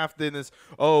 they don't have to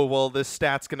this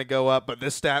stat's going to go up, but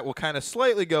this stat will kind of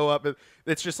slightly go up.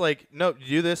 It's just like, no, you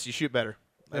do this, you shoot better.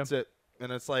 That's it.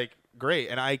 And it's like, great.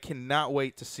 And I cannot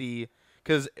wait to see,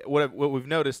 because what we've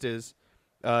noticed is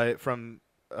from,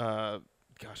 I'm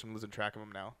losing track of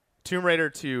them now, Tomb Raider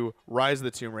to Rise of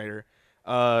the Tomb Raider,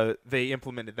 they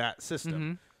implemented that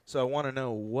system. So I want to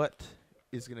know what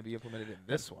is going to be implemented in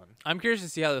this one. I'm curious to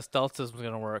see how the stealth system is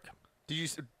going to work. Did you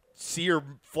see her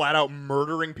flat out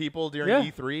murdering people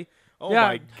during E3? Oh yeah.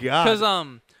 my god!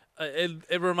 Because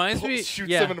it reminds me, shoots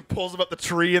them and pulls them up the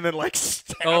tree and then like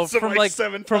stabs them like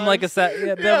 7 from times.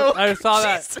 I saw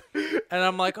that and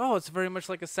I'm like, oh, it's very much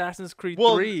like Assassin's Creed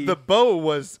 3. The bow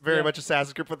was very much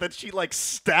Assassin's Creed, but then she like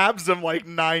stabs him like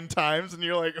 9 times, and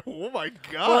you're like, oh my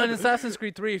god! Well, in Assassin's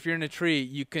Creed 3, if you're in a tree,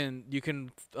 you can.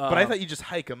 But I thought you just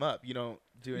hike them up. You don't.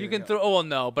 You can throw. Oh well,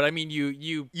 no, but I mean,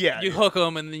 you hook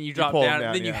them and then you drop down,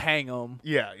 and then you hang them.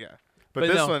 Yeah. But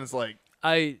this one's like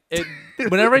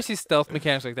whenever I see stealth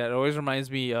mechanics like that, it always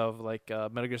reminds me of like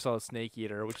Metal Gear Solid Snake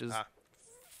Eater, which is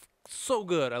so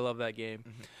good. I love that game.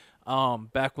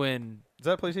 Back when is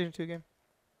that a PlayStation 2 game?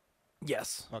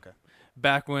 Yes. Okay.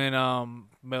 Back when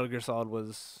Metal Gear Solid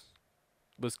was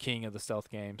king of the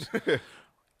stealth games.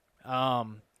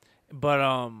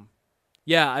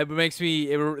 Yeah, it makes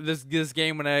me this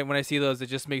game when I see those, it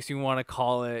just makes me want to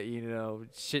call it,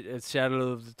 it's Shadow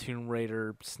of the Tomb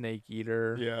Raider Snake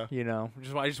Eater. Yeah.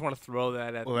 I just want to throw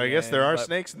that at. Well, I guess there are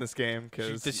snakes in this game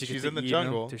because she's in the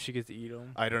jungle. Does she get to eat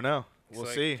them? I don't know. We'll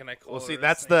see. Can I call we'll her see. a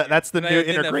That's snake the new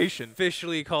integration.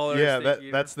 Officially call her. Yeah, a snake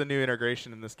eater? That's the new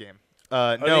integration in this game.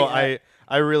 I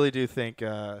really do think.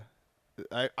 I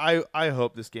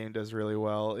hope this game does really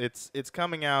well. It's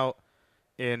coming out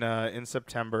in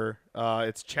September.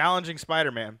 It's challenging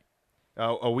Spider-Man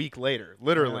a week later.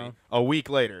 Literally a week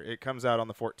later. It comes out on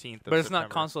the 14th But it's September. not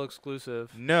console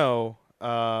exclusive. No,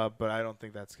 but I don't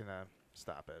think that's going to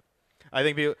stop it. I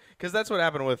think because that's what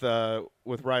happened with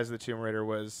Rise of the Tomb Raider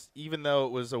was, even though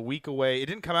it was a week away, it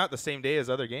didn't come out the same day as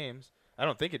other games. I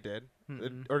don't think it did.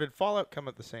 Or did Fallout come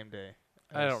out the same day?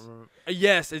 I don't remember.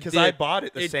 Yes, it did. Because I bought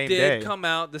it the same day. It did come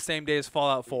out the same day as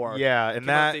Fallout 4. Yeah, and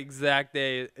that the exact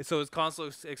day. So it's console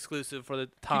exclusive for the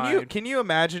time. Can you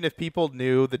imagine if people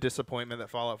knew the disappointment that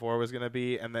Fallout 4 was going to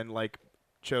be, and then like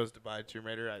chose to buy Tomb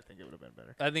Raider? I think it would have been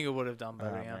better. I think it would have done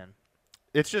better. Man.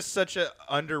 It's just such a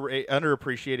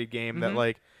underappreciated game that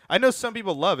like I know some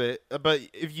people love it, but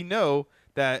if you know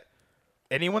that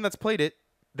anyone that's played it,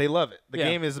 they love it. The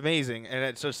game is amazing, and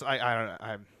it's just I don't know.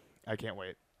 I can't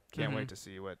wait. Can't wait to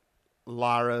see what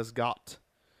Lara's got.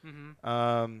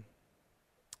 But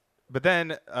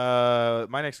then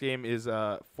my next game is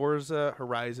Forza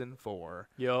Horizon 4.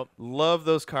 Yep. Love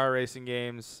those car racing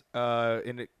games,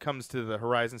 and it comes to the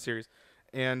Horizon series.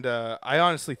 And I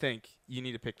honestly think you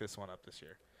need to pick this one up this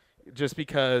year, just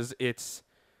because it's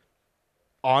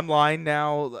online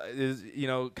now. Is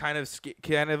kind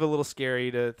of a little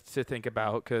scary to think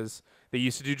about, because they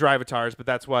used to do drive-avatars, but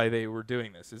that's why they were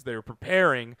doing this. Is they were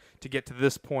preparing to get to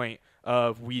this point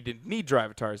of we didn't need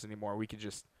drive-avatars anymore. We could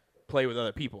just play with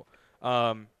other people.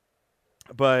 But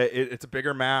it's a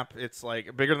bigger map. It's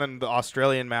like bigger than the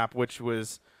Australian map, which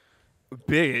was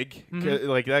big.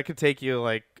 Like that could take you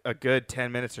like a good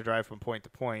 10 minutes to drive from point to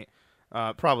point.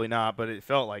 Probably not, but it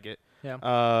felt like it. Yeah.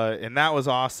 And that was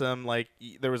awesome. Like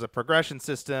there was a progression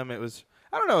system. It was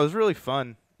really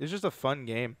fun. It was just a fun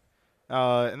game.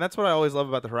 And that's what I always love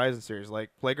about the Horizon series.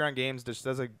 Like Playground Games just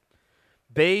does a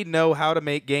they know how to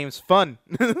make games fun.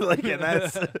 Like, and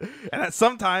that's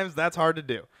sometimes that's hard to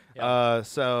do. Yeah.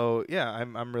 So yeah,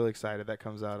 I'm really excited. That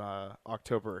comes out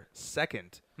October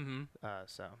 2nd. Mm-hmm.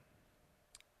 So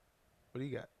what do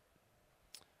you got?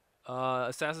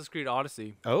 Assassin's Creed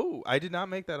Odyssey. Oh, I did not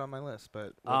make that on my list,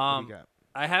 but what do you got?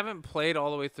 I haven't played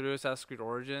all the way through Assassin's Creed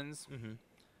Origins.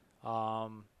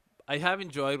 Mm-hmm. I have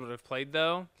enjoyed what I've played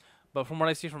though, but from what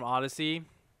I see from Odyssey,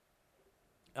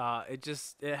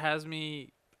 it has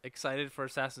me excited for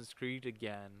Assassin's Creed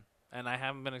again, and I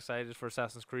haven't been excited for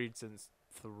Assassin's Creed since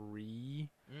 3.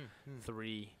 Mm-hmm.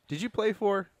 3. Did you play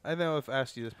 4? I know I've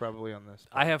asked you this probably on this.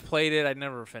 I have played it. I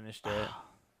never finished it.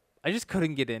 I just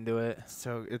couldn't get into it.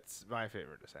 So it's my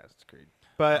favorite Assassin's Creed.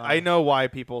 But I know why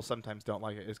people sometimes don't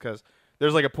like it is because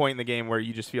there's like a point in the game where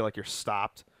you just feel like you're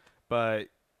stopped, but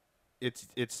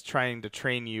it's trying to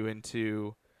train you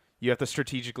into you have to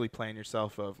strategically plan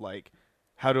yourself of like,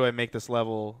 how do I make this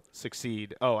level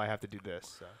succeed? Oh, I have to do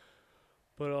this. So.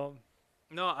 But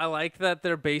no, I like that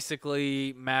they're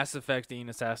basically Mass Effecting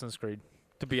Assassin's Creed.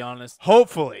 To be honest.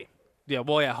 Hopefully. Yeah.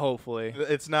 Well, yeah. Hopefully.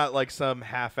 It's not like some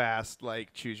half-assed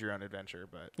like choose your own adventure,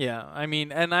 but Yeah. I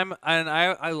mean,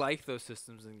 I like those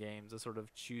systems in games. The sort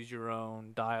of choose your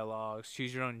own dialogues,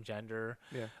 choose your own gender.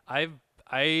 yeah.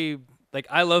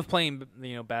 I love playing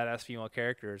badass female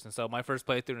characters, and so my first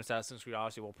playthrough in Assassin's Creed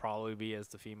Odyssey will probably be as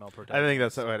the female protagonist. I think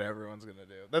that's what everyone's gonna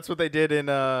do. That's what they did in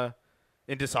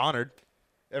Dishonored.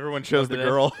 Everyone chose the did they?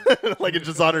 girl. Like in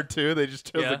Dishonored 2, they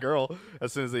just chose Yeah. the girl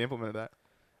as soon as they implemented that.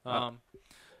 But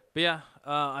yeah,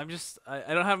 I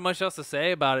don't have much else to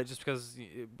say about it, just because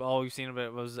all we've seen of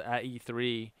it was at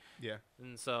E3, Yeah.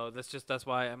 and so that's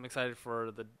why I'm excited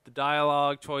for the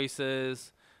dialogue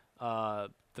choices,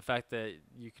 the fact that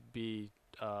you could be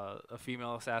a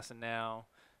female assassin now,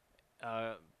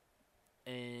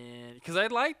 and because I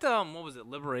liked what was it,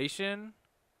 Liberation,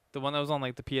 the one that was on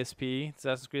like the PSP,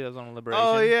 Assassin's Creed that was on Liberation.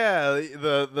 Oh yeah,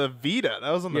 the Vita.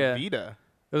 That was on the Yeah. Vita.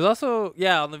 It was also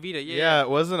on the Vita. Yeah, it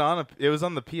wasn't on it was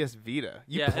on the PS Vita.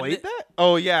 You Yeah, and played that?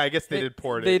 Oh yeah, I guess they did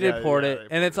port it. They did Yeah, port yeah, it, they and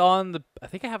ported it's on the. I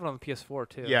think I have it on the PS4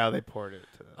 too. Yeah, they ported it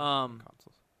to the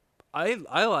consoles.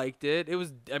 I liked it. It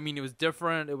was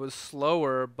different. It was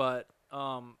slower, but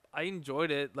I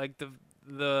enjoyed it. Like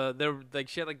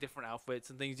she had like different outfits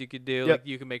and things you could do. Yep. Like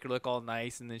you could make her look all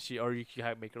nice, and then you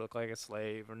could make her look like a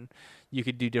slave, and you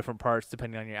could do different parts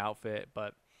depending on your outfit.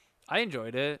 But I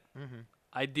enjoyed it. Mm-hmm.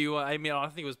 I do. I mean, I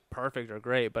don't think it was perfect or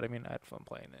great, but I mean, I had fun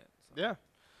playing it. So. Yeah.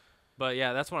 But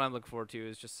yeah, that's what I'm looking forward to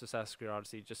is just Assassin's Creed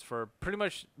Odyssey. Just for pretty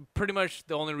much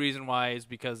the only reason why is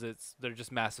because they're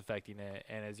just Mass Effecting it,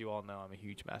 and as you all know, I'm a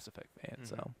huge Mass Effect fan. Mhm.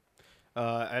 So.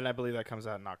 And I believe that comes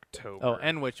out in October. Oh,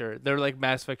 and Witcher. They're like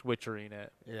Mass Effect Witchering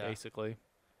it, Yeah. basically.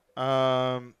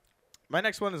 My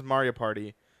next one is Mario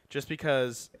Party, just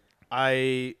because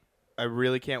I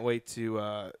really can't wait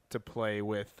to play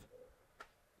with,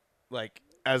 like,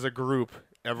 as a group,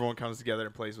 everyone comes together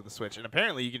and plays with the Switch, and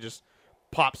apparently you can just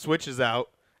pop switches out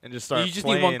and just start. You just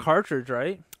playing. need one cartridge,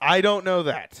 right? I don't know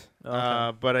that,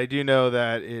 Okay. but I do know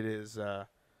that it is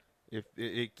if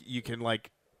you can like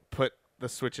put the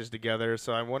switches together.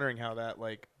 So I'm wondering how that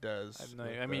like does.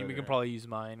 I mean, we can probably use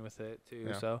mine with it too.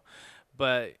 Yeah. So,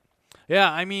 but yeah,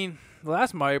 I mean, the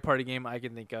last Mario Party game I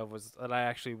can think of that I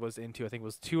actually was into. I think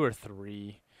was 2 or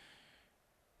 3.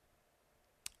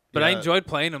 But I Yeah. enjoyed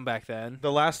playing them back then.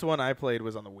 The last one I played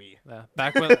was on the Wii. Yeah,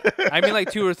 back when I mean, like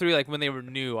 2 or 3, like when they were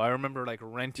new. I remember like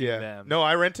renting them. No,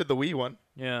 I rented the Wii one.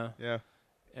 Yeah. Yeah.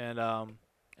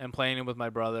 And playing it with my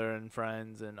brother and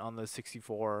friends and on the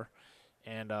 64,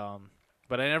 and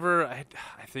but I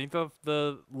think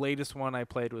the latest one I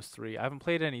played was 3. I haven't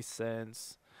played any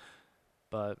since,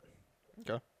 but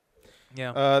Okay.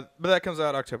 yeah. But that comes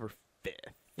out October 5th.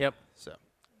 Yep. So,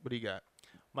 what do you got?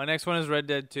 My next one is Red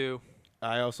Dead 2.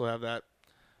 I also have that.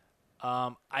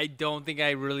 I don't think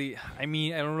I really. I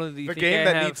mean, I don't really The think game I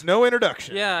that have, needs no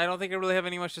introduction. Yeah, I don't think I really have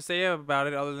any much to say about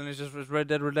it other than it's just Red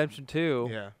Dead Redemption 2.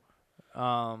 Yeah.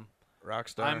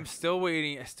 Rockstar. I'm still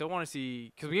waiting. I still want to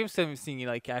see because we haven't seen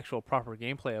like actual proper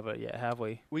gameplay of it yet, have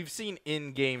we? We've seen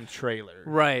in-game trailers.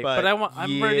 Right, but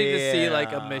I'm ready to see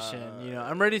like a yeah. mission. You know,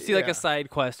 I'm ready to see like Yeah. a side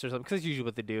quest or something. Because usually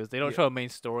what they do is they don't Yeah. show a main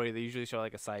story. They usually show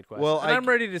like a side quest. Well, and I'm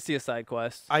ready to see a side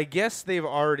quest. I guess they've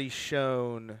already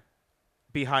shown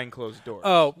behind closed doors.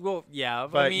 Oh well, yeah.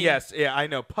 but I mean, yes, yeah, I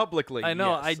know publicly. I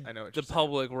know. Yes, I know what the you're saying.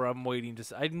 public where I'm waiting to.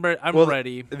 I'm Well,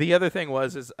 ready. The other thing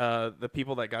was the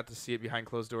people that got to see it behind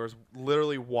closed doors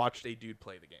literally watched a dude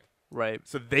play the game, Right.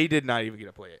 so they did not even get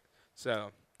to play it.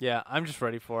 So, Yeah, I'm just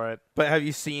ready for it. but have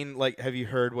you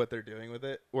heard what they're doing with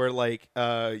it? Where like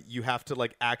you have to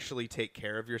like actually take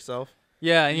care of yourself.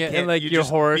 Yeah, and, You and can't- like you your just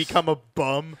horse. become a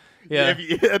bum Yeah.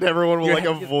 And everyone will Your like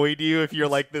head- avoid you if you're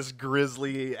like this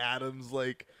Grizzly Adams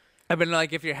like. I've been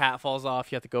like, if your hat falls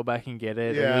off, you have to go back and get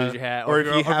it. Or Yeah. you lose your hat. Or if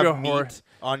your, you have your meat horse.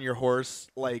 on your horse,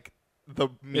 like the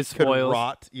meat It could spoils.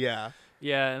 rot. Yeah.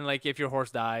 Yeah, and like if your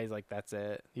horse dies, like that's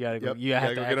it. You gotta go. Yep. You have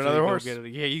Gotta to go get actually another go horse. get it.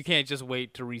 Yeah, you can't just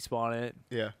wait to respawn it.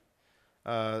 Yeah.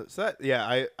 So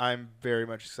that I'm very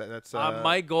much excited. That's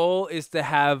My goal is to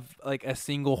have like a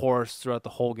single horse throughout the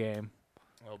whole game.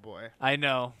 oh boy. I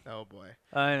know. Oh boy.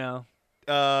 I know.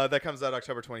 That comes out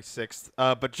October 26th.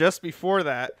 But just before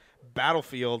that,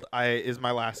 Battlefield is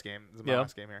my last game. This is my Yeah.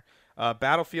 last game here.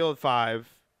 Battlefield 5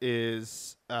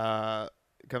 is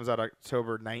comes out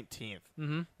October 19th.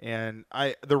 Mm-hmm. And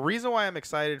the reason why I'm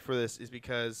excited for this is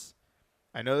because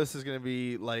I know this is going to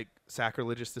be like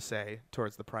sacrilegious to say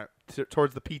towards the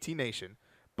PT Nation,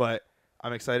 but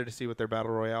I'm excited to see what their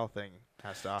battle royale thing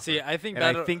has to offer. See, I think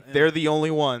and I think they're the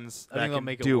only ones I that think they'll can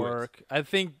make it do work. I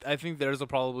think theirs will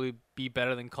probably be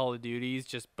better than Call of Duty's.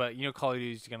 But Call of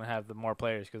Duty's gonna have the more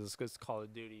players because it's Call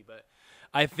of Duty. But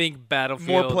I think Battlefield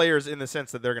More players in the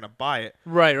sense that they're going to buy it,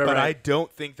 Right. but I Right.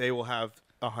 don't think they will have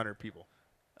 100 people.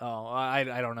 Oh, I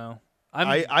don't know.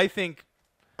 I think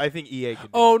EA could.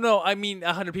 Oh no, I mean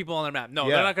 100 people on their map. No,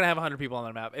 Yeah. they're not gonna have 100 people on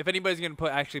their map. If anybody's gonna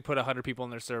put 100 people on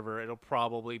their server, it'll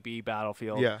probably be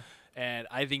Battlefield. Yeah. And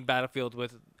I think Battlefield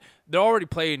they're already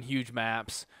playing huge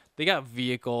maps. They got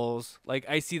vehicles. Like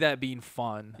I see that being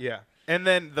fun. Yeah. And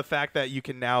then the fact that you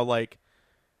can now like,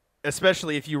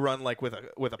 especially if you run like with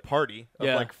a party of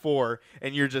Yeah. like 4,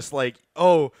 and you're just like,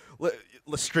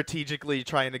 strategically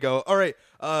trying to go, all right,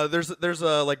 there's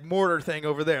a like mortar thing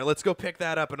over there. Let's go pick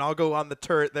that up, and I'll go on the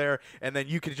turret there, and then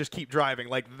you can just keep driving.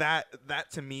 Like that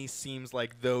to me seems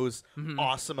like those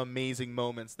awesome, amazing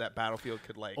moments that Battlefield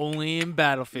could like. Only in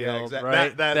Battlefield, exact-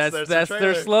 right? that's that's their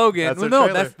their trailer. slogan. That's Well, their no,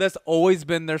 trailer. that's always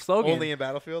been their slogan. Only in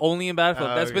Battlefield. Only in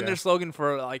Battlefield. Oh, That's been okay. their slogan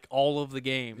for like all of the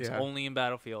games. Yeah. Only in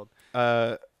Battlefield.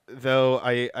 Though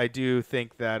I do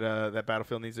think that that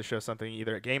Battlefield needs to show something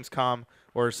either at Gamescom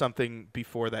or something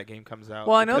before that game comes out.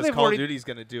 Well, I know because they've Call already- of Duty's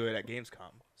going to do it at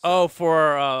Gamescom. So Oh,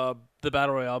 for the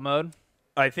Battle Royale mode.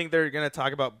 I think they're going to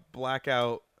talk about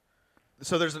Blackout.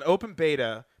 So there's an open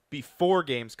beta before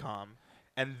Gamescom,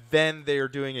 and then they're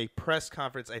doing a press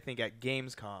conference, I think, at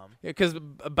Gamescom. Yeah, because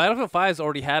Battlefield 5 has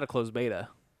already had a closed beta.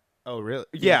 Oh, really?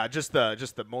 Yeah, just the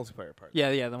multiplayer part. Yeah,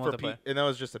 the For multiplayer. and that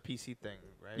was just a PC thing,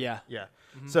 right? Yeah. Yeah.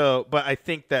 Mhm. So, but I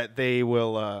think that they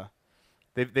will.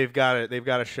 They've got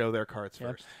to show their cards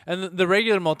Yeah. first. And the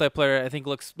regular multiplayer, I think,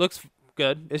 looks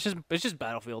good. It's just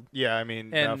Battlefield. Yeah, I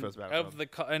mean, And Battlefield's Battlefield.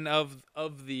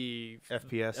 of the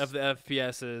FPS. of the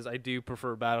FPSs, I do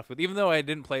prefer Battlefield. Even though I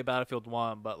didn't play Battlefield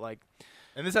 1, but like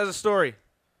And this has a story.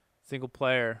 single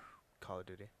player. Call of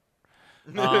Duty.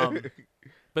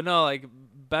 But no, like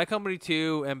Bad Company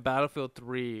 2 and Battlefield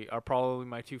 3 are probably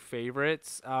my two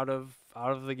favorites out of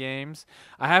the games.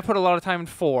 I have put a lot of time in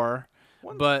 4,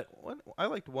 but I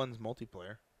liked 1's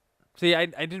multiplayer. see, I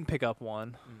didn't pick up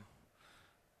 1.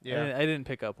 Yeah. I didn't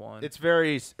pick up 1. It's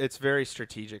very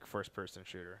strategic first person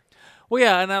shooter. Well,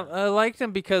 yeah, and I liked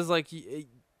them because like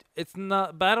it's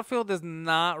not Battlefield is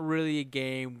not really a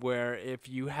game where if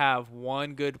you have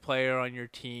one good player on your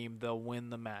team, they'll win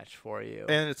the match for you.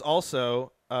 And it's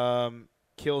also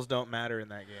kills don't matter in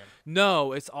that game.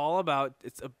 No, it's all about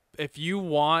if you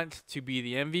want to be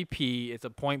the MVP, it's a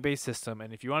point-based system,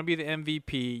 and if you want to be the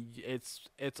MVP,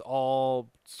 it's all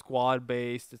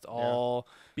squad-based. It's all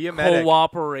Be a medic.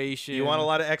 cooperation. You want a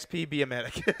lot of XP, be a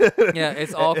medic. Yeah,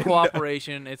 it's all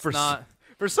cooperation. It's for not.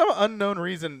 For some unknown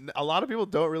reason, a lot of people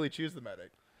don't really choose the medic.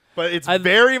 But it's I-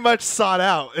 very much sought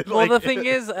out. Well, the thing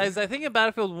is I think in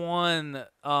Battlefield 1,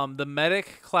 the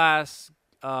medic class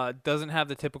doesn't have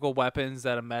the typical weapons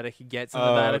that a medic gets in the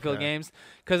Battlefield okay. games.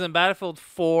 Because in Battlefield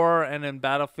 4 and in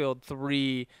Battlefield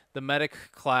 3, the medic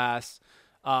class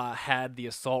had the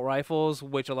assault rifles,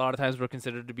 which a lot of times were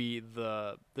considered to be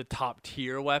the top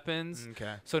tier weapons.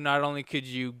 Okay. So not only could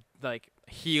you like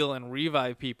heal and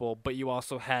revive people, but you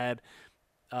also had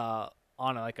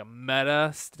on like a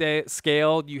meta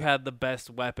scale, you had the best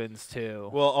weapons too.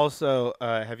 Well, also,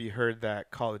 have you heard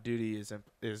that Call of Duty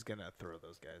is gonna throw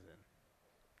those guys in?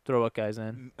 Throw what guys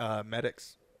in?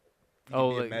 Medics. You can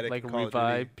Oh, be a medic like in Call of Duty.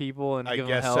 revive people and I give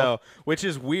them guess health. so. Which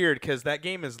is weird because that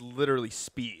game is literally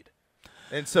speed,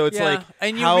 and so it's yeah, like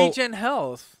and you how, regen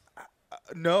health.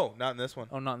 No, not in this one.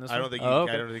 Oh, not in this I one. don't think. Oh,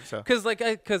 okay. I don't think so. Because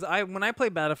when I play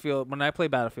Battlefield,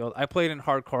 I played in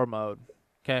hardcore mode.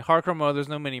 Okay, hardcore mode. There's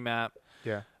no mini map,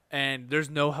 Yeah. and there's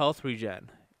no health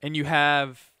regen, and you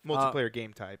have Multiplayer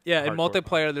game type. Yeah, in hardcore.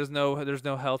 multiplayer, there's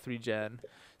no health regen.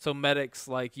 So medics,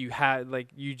 like you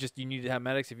needed to have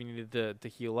medics if you needed to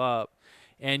heal up,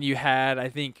 and you had I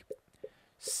think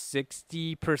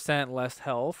 60% less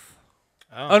health.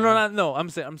 Oh no! I'm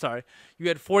sorry. You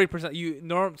had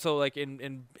 40%. So like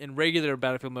in regular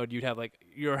Battlefield mode, you'd have like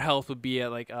your health would be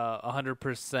at like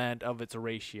 100% of its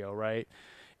ratio, right?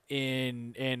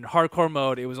 In hardcore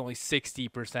mode, it was only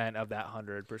 60% of that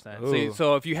 100%.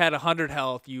 So if you had 100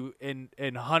 health, if you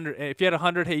had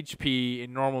 100 HP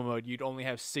in normal mode, you'd only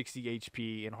have 60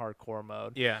 HP in hardcore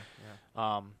mode. Yeah.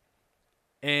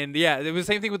 And yeah, it was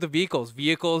the same thing with the vehicles.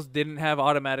 Vehicles didn't have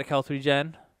automatic health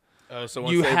regen. Oh, so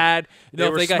once You had they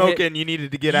were if they got smoking, hit, you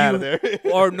needed to get out of there.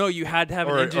 or no, you had to have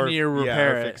an engineer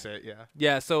repair or it. fix it. Yeah.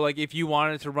 Yeah, so like if you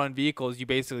wanted to run vehicles, you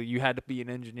had to be an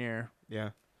engineer.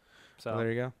 Yeah. So Well,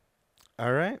 there you go.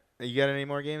 All right. You got any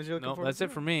more games you're looking nope, for? that's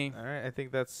it for me. All right. I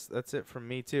think that's it from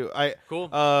me too. Cool.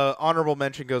 Honorable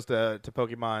mention goes to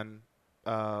Pokemon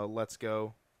Let's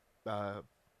Go,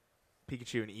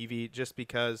 Pikachu and Eevee, just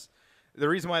because the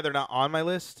reason why they're not on my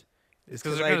list is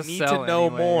because I need to know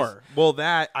more. Well,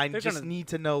 I just need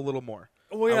to know a little more.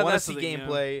 Well, yeah, I want to that's see the thing,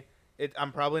 gameplay.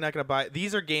 I'm probably not going to buy.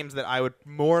 These are games that I would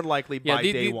more likely buy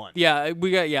day one. Yeah,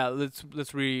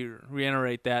 let's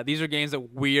reiterate that. These are games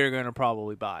that we are going to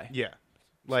probably buy. Yeah.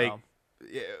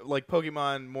 Like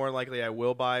Pokemon, more likely I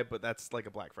will buy, but that's like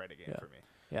a Black Friday game for me.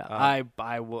 Yeah,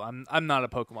 I will. I'm not a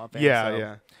Pokemon fan. Yeah, so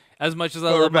yeah. As much as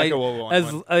I love Rebecca will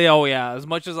want one. as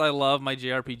much as I love my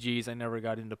JRPGs, I never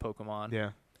got into Pokemon.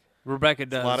 Yeah. Rebecca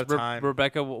does. A lot of time.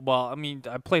 Rebecca, well, I mean,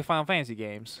 I play Final Fantasy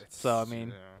games, so I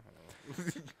mean,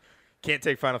 can't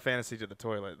take Final Fantasy to the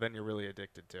toilet. Then you're really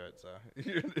addicted to it. So,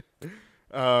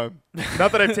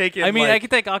 not that I've taken. I mean, I can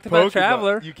take Octopath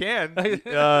Traveler. You can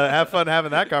have fun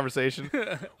having that conversation.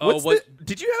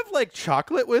 Did you have like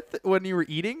chocolate with when you were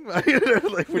eating, like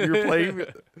when you were playing?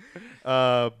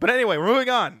 But anyway, we're moving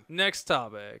on. Next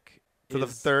topic to the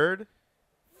third,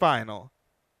 final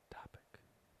topic.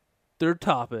 Third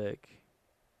topic.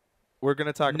 We're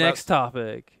gonna talk next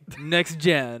topic. Next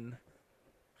gen.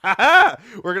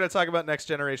 We're gonna talk about next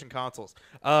generation consoles.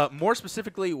 More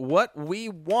specifically, what we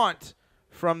want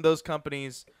from those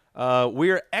companies.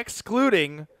 We're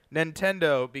excluding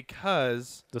Nintendo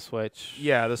because the Switch.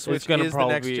 Yeah, the Switch is the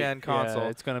next gen console. Yeah,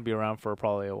 it's gonna be around for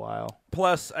probably a while.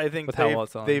 Plus, I think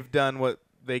they've done what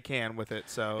they can with it.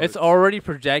 So it's already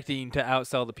projecting to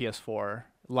outsell the PS4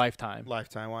 lifetime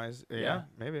wise. Yeah,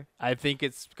 maybe. I think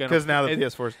it's gonna because now the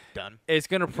PS4's done. It's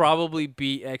gonna probably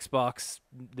beat Xbox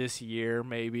this year,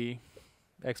 maybe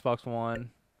Xbox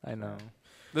One. I know.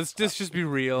 Let's just be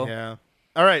real. Yeah.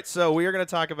 All right, so we are going to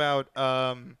talk about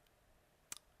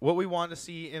what we want to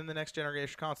see in the next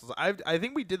generation consoles. I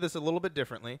think we did this a little bit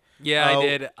differently. Yeah,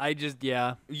 I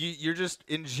did. You're just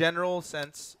in general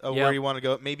sense of where you want to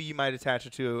go. Maybe you might attach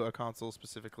it to a console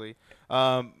specifically.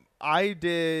 I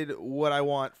did what I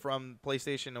want from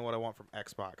PlayStation and what I want from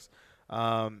Xbox.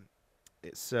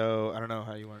 So I don't know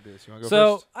how you want to do this. You want to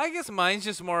go first? So I guess mine's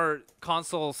just more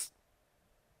console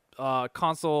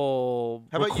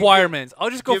requirements. I'll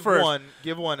just go first.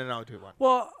 Give one, and I'll do one.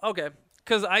 Well, okay,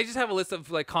 because I just have a list of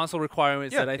like console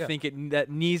requirements that I think that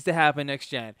needs to happen next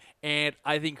gen, and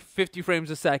I think 50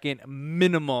 frames a second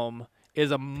minimum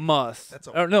is a must. That's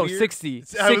 60.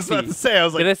 I was about to say. I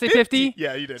was like, did I say 50?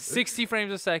 Yeah, you did. 60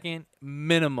 frames a second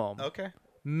minimum. Okay.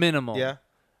 Minimum. Yeah,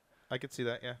 I could see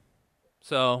that. Yeah.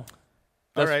 So.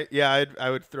 All right. Yeah, I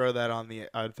would throw that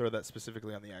I would throw that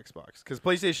specifically on the Xbox because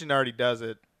PlayStation already does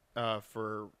it.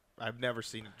 I've never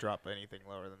seen it drop anything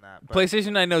lower than that.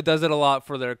 PlayStation, I know, does it a lot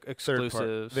for their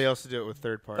exclusives. They also do it with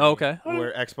third party. Oh, okay.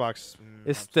 Where Xbox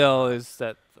it still is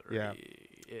at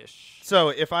 30-ish. So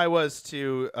if I was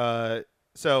to,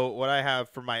 so what I have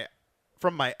from my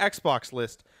Xbox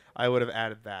list, I would have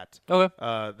added that. Okay.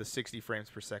 The 60 frames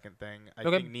per second thing, I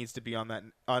think needs to be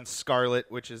on Scarlet,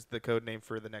 which is the code name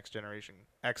for the next generation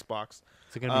Xbox.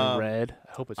 Is it gonna be red?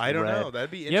 I hope it's red. I don't know.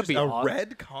 That'd be interesting.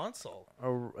 Red console.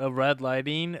 A red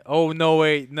lighting. Oh no!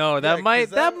 Wait, no. That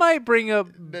might bring up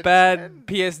bad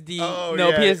PSD. Oh,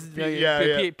 no,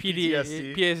 PTSD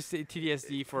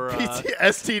PTSD for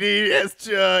STD,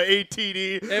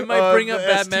 ATD. It might bring up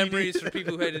bad memories for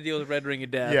people who had to deal with Red Ring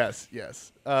of Death.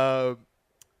 Yes.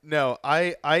 No,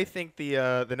 I think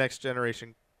the next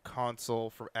generation console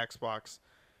for Xbox,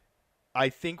 I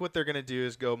think what they're gonna do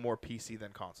is go more PC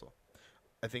than console.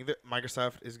 I think that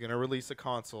Microsoft is gonna release a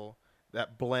console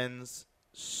that blends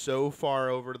so far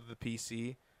over to the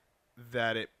PC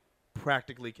that it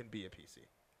practically can be a PC.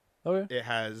 Okay. It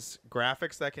has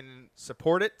graphics that can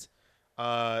support it.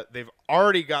 They've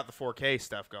already got the 4K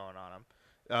stuff going on them.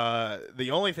 The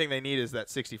only thing they need is that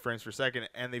 60 frames per second,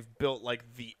 and they've built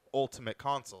like the ultimate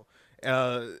console.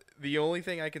 The only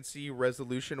thing I can see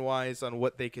resolution-wise on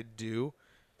what they could do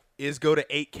is go to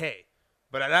 8K.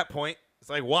 But at that point, It's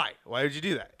like, why? Why would you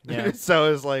do that? Yeah.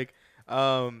 So it's like,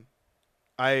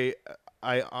 I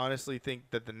honestly think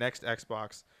that the next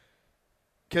Xbox,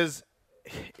 because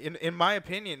in my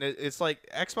opinion, it's like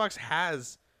Xbox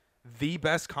has the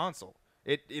best console.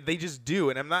 They just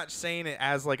do, and I'm not saying it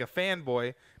as like a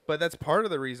fanboy, but that's part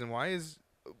of the reason why is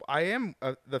I am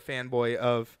the fanboy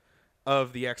of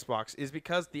the Xbox is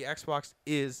because the Xbox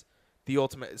is the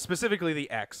ultimate, specifically the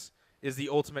X is the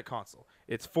ultimate console.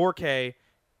 It's 4K,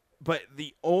 but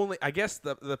I guess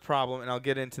the problem, and I'll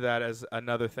get into that as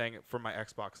another thing for my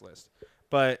Xbox list,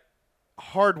 but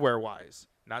hardware wise,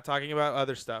 not talking about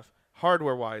other stuff,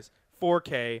 hardware wise,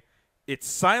 4K, it's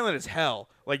silent as hell.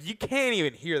 Like, you can't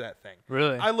even hear that thing.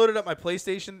 Really? I loaded up my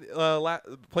PlayStation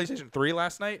PlayStation 3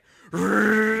 last night.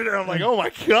 And I'm like, oh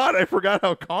my god, I forgot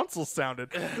how consoles sounded.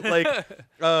 Like,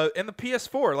 and the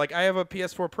PS4. Like, I have a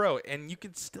PS4 Pro, and you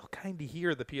can still kind of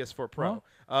hear the PS4 Pro.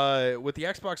 With the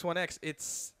Xbox One X,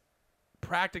 it's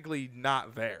practically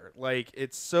not there. Like,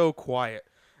 it's so quiet.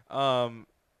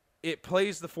 It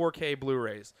plays the 4K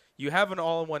Blu-rays. You have an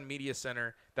all-in-one media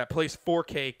center that plays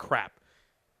 4K crap.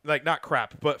 Like, not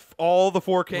crap, but all the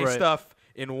 4K stuff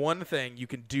in one thing, you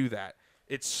can do that.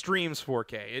 It streams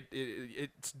 4K.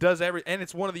 It does and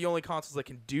it's one of the only consoles that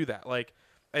can do that. Like,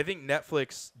 I think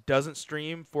Netflix doesn't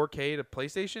stream 4K to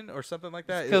PlayStation or something like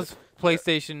that. Because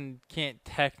PlayStation can't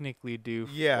technically do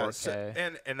 4K. So,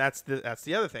 and that's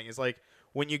the other thing is, like,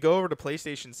 when you go over to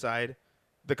PlayStation side,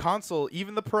 the console,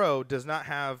 even the Pro, does not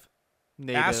have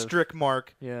asterisk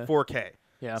mark 4K.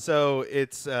 Yeah. So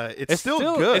it's still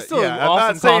good. It's still yeah, an I'm awesome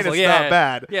not saying console. it's not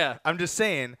bad. Yeah. I'm just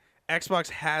saying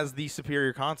Xbox has the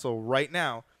superior console right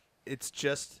now. It's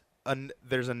just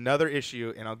there's another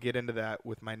issue, and I'll get into that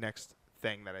with my next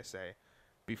thing that I say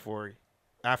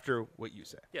after what you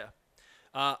say. Yeah.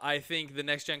 I think the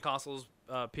next gen consoles,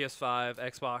 PS5,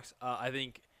 Xbox, I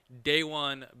think day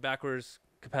one backwards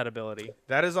compatibility.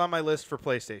 That is on my list for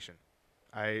PlayStation.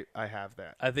 I have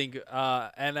that. I think,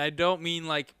 and I don't mean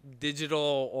like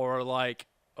digital or like,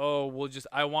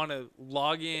 I want to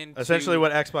log in. Essentially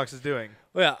what Xbox is doing.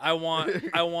 Yeah, I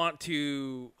want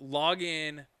to log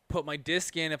in, put my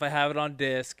disc in if I have it on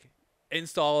disc,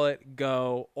 install it,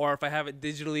 go, or if I have it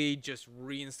digitally, just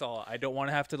reinstall it. I don't want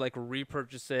to have to like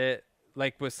repurchase it.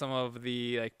 Like with some of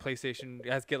the like PlayStation,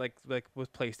 guys get like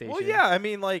with PlayStation. Well, yeah, I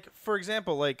mean, like, for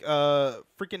example, like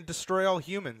freaking Destroy All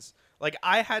Humans. Like,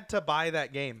 I had to buy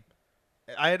that game.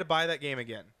 I had to buy that game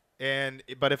again.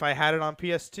 But if I had it on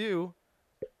PS2,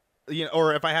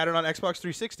 or if I had it on Xbox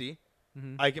 360,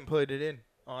 I can put it in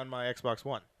on my Xbox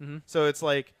One. So it's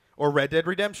like, or Red Dead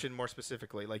Redemption more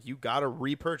specifically. Like, you got to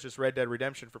repurchase Red Dead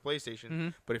Redemption for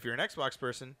PlayStation. But if you're an Xbox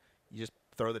person, you just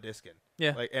throw the disc in.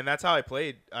 Yeah. Like, and that's how I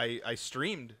played. I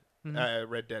streamed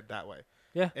Red Dead that way.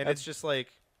 Yeah. And it's just like,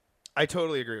 I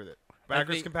totally agree with it.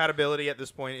 Backwards compatibility at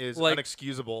this point is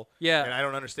unexcusable. Yeah. And I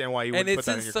don't understand why you wouldn't put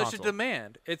that in your console. And it's in such a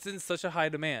demand. It's in such a high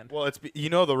demand. Well, it's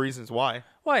the reasons why.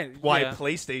 Why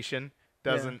PlayStation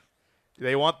doesn't.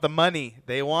 They want the money.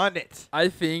 They want it. I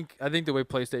think the way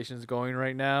PlayStation is going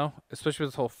right now, especially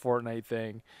with this whole Fortnite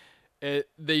thing,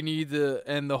 they need to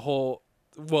end the whole.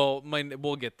 Well,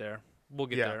 we'll get there. We'll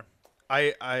get there.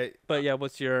 But yeah,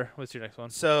 what's your next one?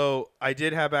 So I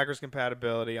did have backwards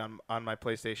compatibility on my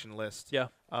PlayStation list. Yeah.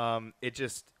 It's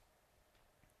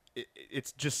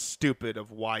just stupid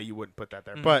of why you wouldn't put that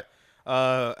there. But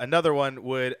another one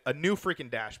would a new freaking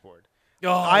dashboard.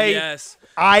 Oh, yes.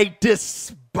 I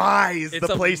despise It's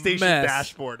the a PlayStation mess.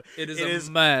 dashboard. It is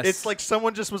a mess. It's like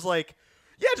someone just was like,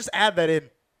 yeah, just add that in.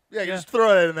 Yeah, just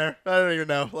throw it in there. I don't even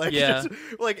know. Like,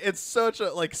 it's such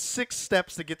a 6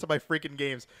 steps to get to my freaking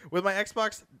games. With my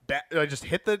Xbox, I just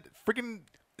hit the freaking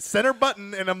center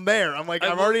button and I'm there. I'm like,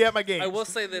 I'm already at my games. I will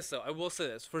say this though.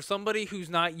 For somebody who's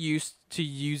not used to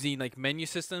using like menu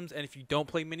systems, and if you don't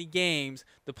play many games,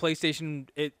 the PlayStation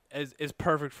is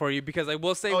perfect for you, because I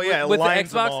will say with it the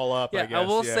lines Xbox, them all up, I guess. I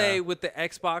will say with the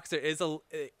Xbox, there is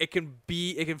it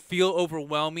can feel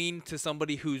overwhelming to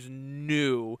somebody who's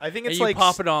new. I think it's and like you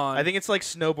pop it on. I think it's like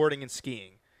snowboarding and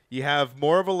skiing. You have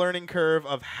more of a learning curve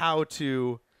of how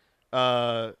to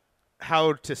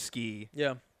ski.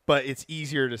 Yeah. But it's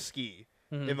easier to ski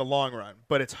in the long run.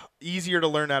 But it's easier to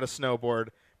learn how to snowboard,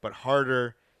 but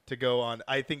harder to go on.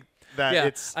 I think that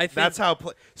that's how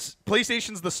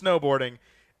PlayStation's the snowboarding,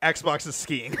 Xbox is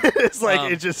skiing. It's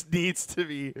like it just needs to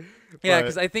be. Yeah,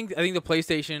 because I think the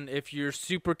PlayStation, if you're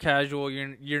super casual,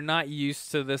 you're not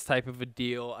used to this type of a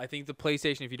deal. I think the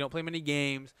PlayStation, if you don't play many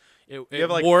games, you have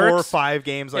like works. 4 or 5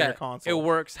 games on your console. It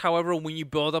works. However, when you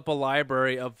build up a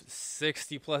library of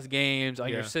 60 plus games on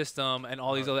your system and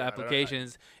all these other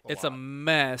applications, it's a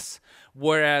mess.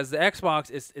 Whereas the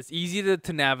Xbox, it's easy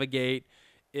to navigate.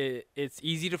 it's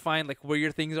easy to find like where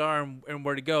your things are and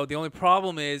where to go. The only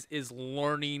problem is just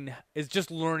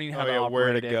learning how to operate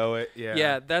where to it. go it. Yeah.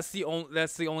 Yeah, that's the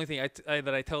only thing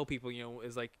that I tell people,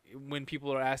 is like when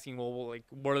people are asking, well, like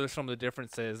what are some of the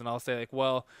differences, and I'll say like,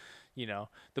 well,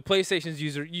 the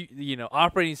PlayStation's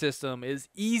operating system is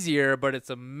easier, but it's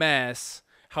a mess.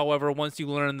 However, once you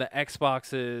learn the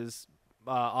Xbox's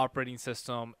operating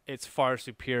system, it's far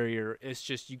superior. It's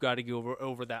just you got to go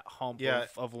over that hump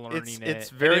of learning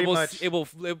it's it. very And much.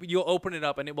 you'll open it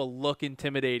up and it will look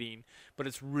intimidating, but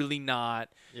it's really not.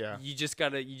 Yeah. You just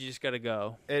gotta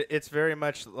go. It's very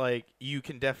much like you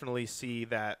can definitely see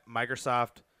that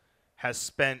Microsoft has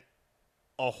spent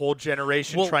a whole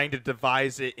generation trying to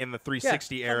devise it in the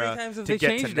 360 How many era times have to they get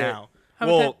to changed it? now.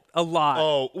 A lot.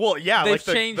 Oh, well, yeah. They've Like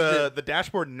changed the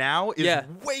dashboard now is Yeah.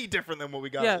 way different than what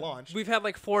we got yeah, at launch. we've had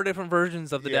like 4 different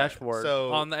versions of the Yeah, dashboard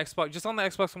so- on the Xbox, just on the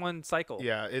Xbox One cycle.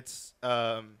 Yeah, it's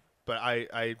but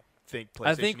I think PlayStation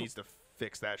I think- needs to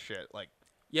fix that shit. Like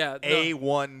Yeah. no.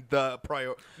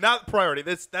 A1 not priority.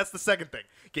 That's the second thing.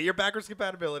 Get your backwards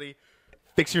compatibility.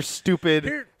 Fix your stupid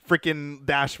Here- freaking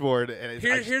dashboard. And I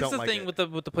just Here's don't the like thing it. with the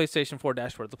PlayStation 4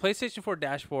 dashboard. The PlayStation 4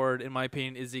 dashboard, in my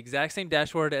opinion, is the exact same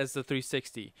dashboard as the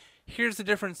 360. Here's the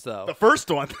difference, though. the first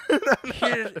one. No,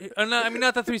 I mean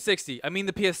not the 360. I mean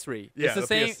the PS3. Yeah, it's the the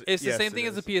same. PS It's the yes, same it thing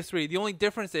as the is. PS3. The only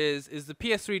difference is the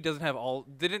PS3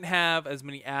 didn't have as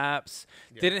many apps,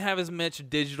 didn't have as much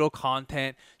digital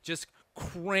content, just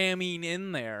cramming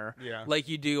in there Yeah. like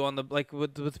you do on the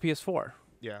with the PS4.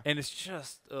 Yeah. And it's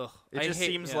just ugh. It just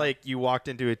seems yeah. like you walked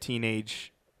into a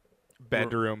teenage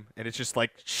bedroom and it's just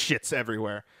like shits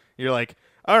everywhere. You're like,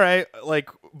 all right, like,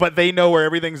 but they know where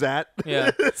everything's at. Yeah.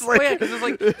 It's like, Well, yeah, 'cause it's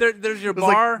like there's your there's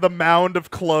like bar. the mound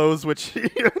of clothes, which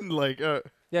like, Yeah,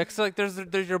 because like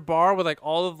there's your bar with like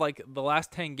all of like the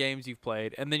last 10 games you've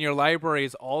played, and then your library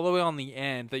is all the way on the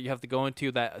end that you have to go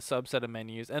into that subset of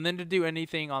menus, and then to do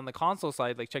anything on the console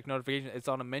side, like check notifications, it's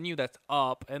on a menu that's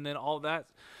up, and then all that.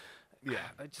 yeah.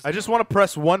 I I just want to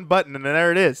press one button and then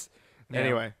there it is. Yeah.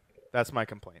 Anyway, that's my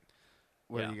complaint.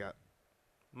 What Yeah. do you got?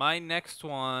 My next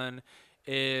one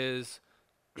is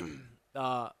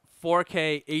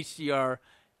 4K HDR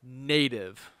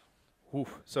native.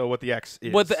 So what the X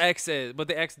is? What the X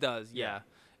does, Yeah.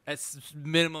 yeah. It's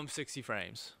minimum 60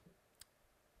 frames.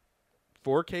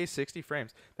 4K 60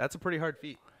 frames. That's a pretty hard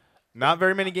feat. Not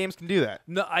very many games can do that.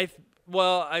 No, I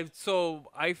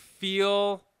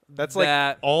feel That's that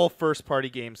like all first-party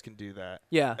games can do that.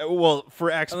 yeah. Well, for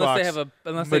Xbox,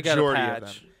 Unless they got a majority of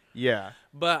patch. them. Yeah.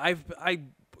 But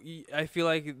I feel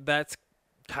like that's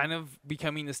kind of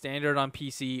becoming the standard on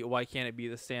PC. Why can't it be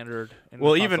the standard? In the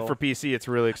Well, even console? for PC, it's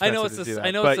really I expensive know it's to do that.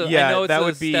 I know but it's yeah, I know it's that a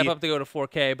would be step up to go to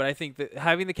 4K. But I think that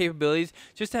having the capabilities,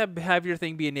 just to have your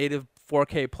thing be a native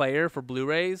 4K player for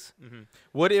Blu-rays. Mhm.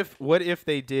 What if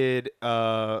they did?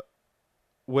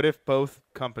 What if both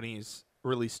companies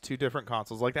released 2 different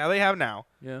consoles like how they have now?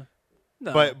 Yeah.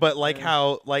 No. But like Yeah.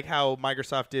 how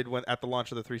Microsoft did when at the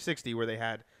launch of the 360, where they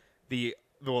had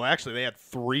actually they had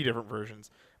 3 different versions,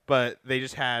 but they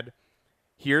just had,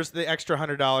 here's the extra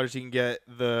 $100 you can get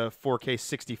the 4K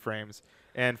 60 frames,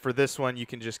 and for this one you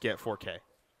can just get 4K.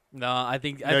 No, I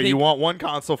think You want one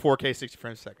console 4K 60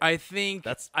 frames a second. I think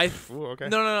That's ooh, okay.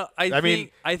 No. I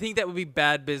mean- I think that would be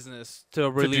bad business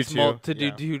to release two, to do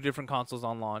yeah. 2 different consoles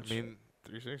on launch. I mean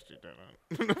 360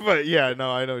 don't know. But yeah, no,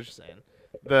 I know what you're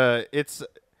saying.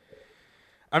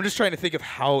 I'm just trying to think of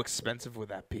how expensive would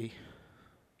that be.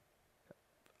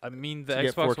 The to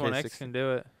get Xbox 4K One X 60. can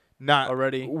do it Not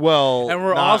already. well, And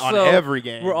we're not also on every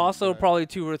game. We're also but- probably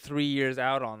 2 or 3 years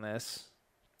out on this.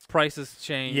 Prices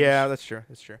change. Yeah, that's true.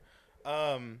 That's true.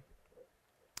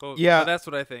 But, yeah. but that's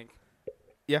what I think.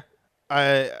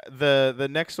 The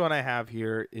next one I have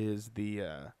here is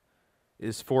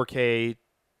is 4K,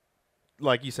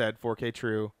 like you said, 4K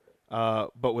true,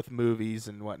 but with movies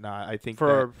and whatnot. I think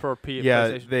For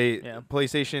PlayStation. PlayStation.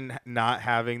 PlayStation not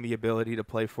having the ability to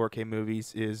play 4K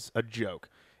movies is a joke.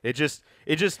 It just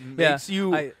makes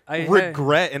you I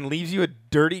regret and leaves you a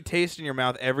dirty taste in your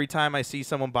mouth every time I see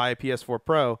someone buy a PS4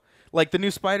 Pro. Like the new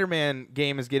Spider-Man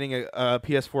game is getting a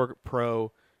PS4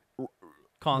 Pro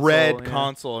console, red yeah.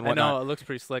 console and I whatnot. know it looks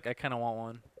pretty slick. I kind of want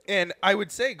one. And I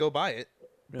would say go buy it,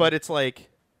 Yeah. but it's like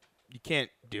you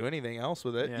can't do anything else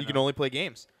with it. Yeah, you can no. only play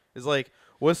games. It's like,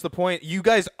 what's the point? You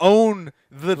guys own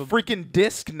the freaking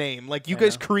disc name. Like you I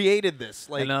guys know. created this.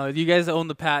 Like I know you guys own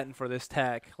the patent for this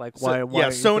tech. Like so- why? yeah,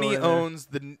 are you Sony throwing it there? owns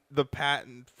the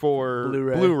patent for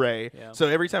Blu-ray. Blu-ray. Yeah. So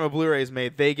every time a Blu-ray is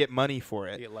made, they get money for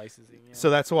You it. get licensing. Yeah. So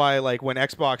that's why, like, when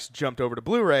Xbox jumped over to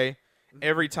Blu-ray,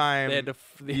 every time They had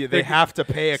to. they have to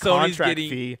pay a contract getting,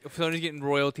 fee. Sony's getting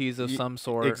royalties of some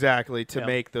sort. Exactly, to Yeah.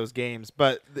 make those games.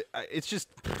 But it's just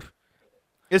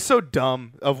it's so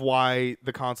dumb of why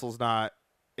the console's not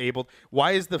able.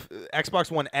 Why is the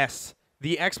Xbox One S?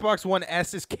 The Xbox One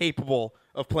S is capable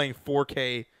of playing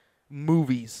 4K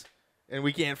movies, and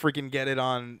we can't freaking get it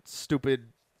on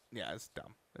stupid. Yeah, it's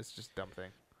dumb. It's just a dumb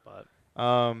thing.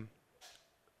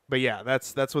 But yeah,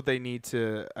 that's what they need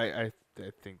to. I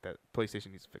think that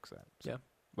PlayStation needs to fix that. So, Yeah.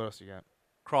 What else you got?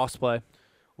 Crossplay.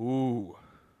 Ooh.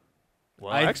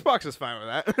 Well, I- Xbox is fine with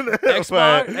that.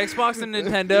 Xbox and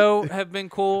Nintendo have been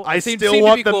cool. I Seem still to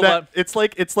want be them cool that. about- It's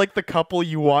like the couple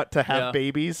you want to have Yeah.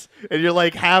 babies, and you're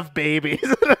like, have babies,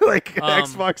 like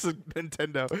Xbox and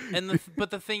Nintendo. and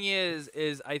but the thing is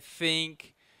I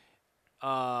think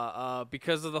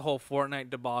because of the whole Fortnite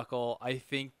debacle, I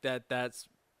think that's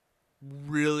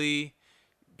really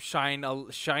shining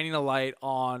a light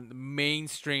on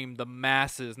mainstream, the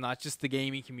masses, not just the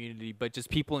gaming community, but just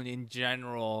people in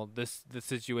general. The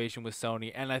situation with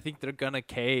Sony, and I think they're gonna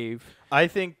cave. I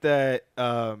think that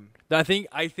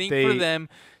I think They- for them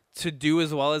to do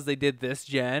as well as they did this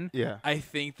gen, yeah, I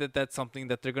think that's something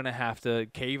that they're gonna have to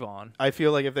cave on. I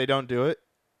feel like if they don't do it,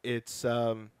 it's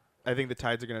I think the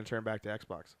tides are going to turn back to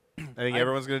Xbox. I think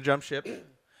everyone's going to jump ship,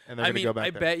 and they're I going to mean, go back I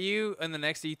there. bet you in the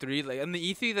next E3, like in the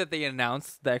E3 that they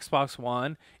announced the Xbox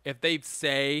One, if they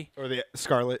say Or the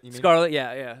Scarlet, you mean? Scarlet,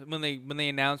 yeah, when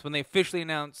they officially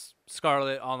announce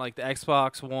Scarlet on like the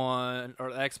Xbox One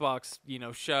or the Xbox,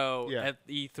 show Yeah. at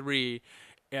E3,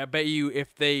 I bet you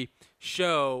if they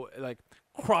show like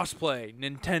crossplay,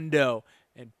 Nintendo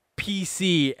and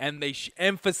PC, and they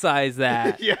emphasize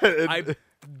that, yeah, I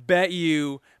bet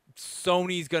you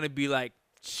Sony's gonna be like,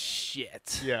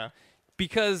 shit. yeah.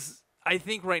 Because I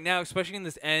think right now, especially in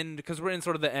this end, because we're in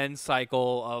sort of the end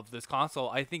cycle of this console,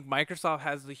 I think Microsoft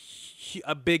has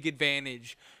a big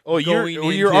advantage. Oh, you're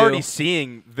going already into-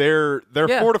 seeing they're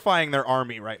Yeah. fortifying their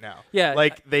army right now. Yeah,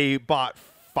 like they bought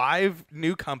 5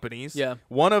 new companies. Yeah.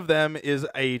 One of them is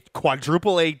a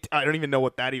quadruple A. I don't even know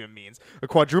what that even means. A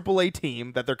quadruple A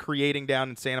team that they're creating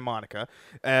down in Santa Monica.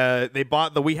 They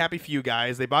bought the We Happy Few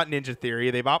guys. They bought Ninja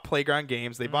Theory. They bought Playground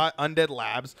Games. They bought Undead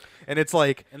Labs. And it's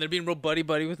like. and they're being real buddy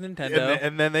with Nintendo.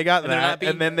 And then they got And they're that, not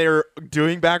being- and then they're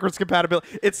doing backwards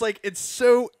compatibility. It's like it's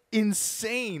so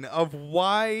insane of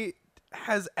why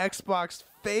has Xbox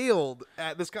failed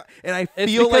at this and I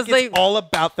It's feel like because it's all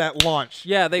about that launch.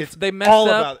 Yeah, It's they messed all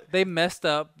about up. it. They messed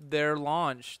up their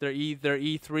launch, their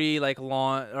E3 like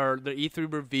launch or their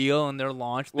E3 reveal and their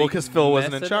launch. Well, They because Phil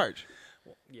wasn't in messed it up. charge.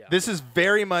 Yeah. This is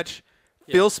very much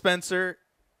Yeah. Phil Spencer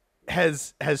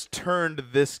has turned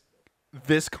this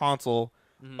console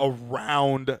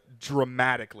around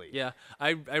dramatically. Yeah,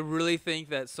 I really think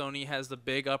that Sony has the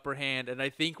big upper hand, and I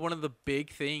think one of the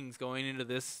big things going into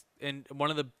this, and one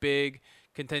of the big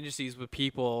contingencies with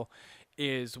people,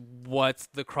 is what's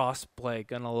the crossplay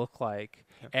gonna look like.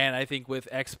 And I think with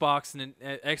Xbox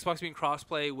being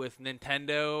crossplay with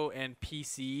Nintendo and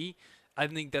PC, I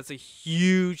think that's a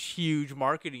huge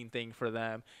marketing thing for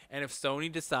them. And if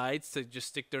Sony decides to just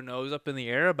stick their nose up in the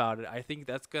air about it, I think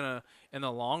that's gonna, in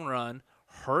the long run,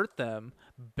 hurt them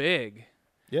big.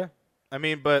 Yeah. I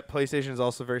mean, but PlayStation is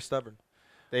also very stubborn.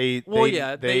 They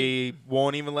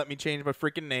won't even let me change my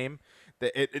freaking name.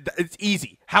 It's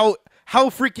easy. How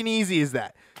freaking easy is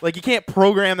that? Like, you can't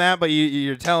program that, but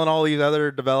you're telling all these other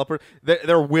developers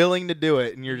they're willing to do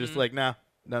it, and you're just like, nah,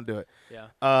 don't do it. Yeah,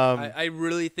 Um, I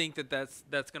really think that's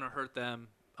gonna hurt them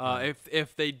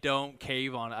if they don't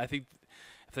cave on it. I think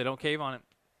if they don't cave on it,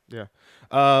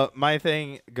 yeah. My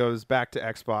thing goes back to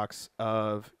Xbox.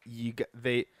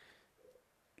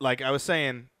 Like I was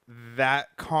saying,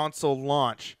 that console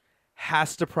launch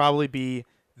has to probably be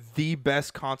the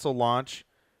best console launch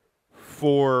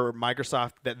for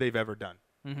Microsoft that they've ever done.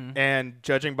 Mm-hmm. And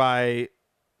judging by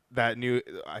that new,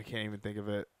 I can't even think of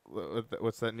it.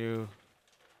 What's that new?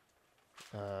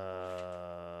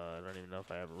 I don't even know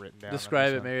if I have it written down.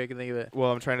 Describe it. Maybe I can think of it.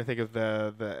 Well, I'm trying to think of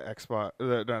the Xbox.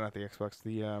 No, not the Xbox.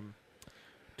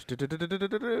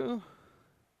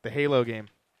 The Halo game.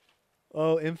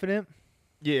 Oh, Infinite.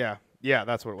 Yeah,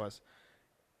 that's what it was.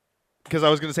 Because I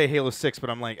was gonna say Halo 6, but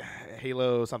I'm like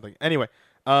Halo something. Anyway,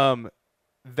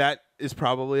 that is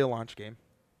probably a launch game.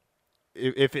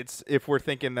 If we're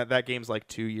thinking that game's like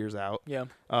 2 years out, Yeah.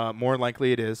 more than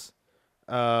likely it is.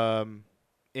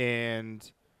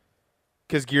 And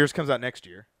because Gears comes out next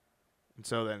year, and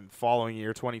so then following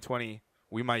year 2020,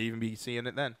 we might even be seeing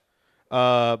it then.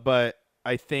 But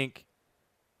I think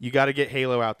you got to get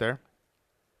Halo out there.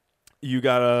 You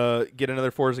got to get another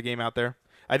Forza game out there.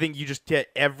 I think you just get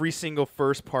every single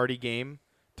first-party game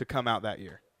to come out that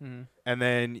year. and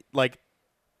then like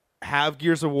have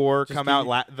Gears of War Just come do-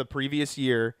 out the previous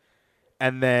year,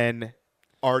 and then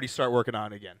already start working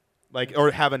on it again. Like,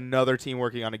 or have another team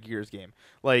working on a Gears game.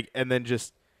 Like, and then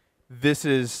just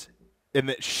and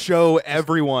then show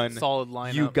everyone solid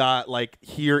lineup. you got, like,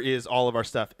 here is all of our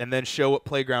stuff, and then show what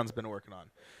Playground's been working on.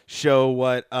 Show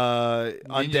what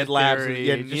Undead Labs, Theory.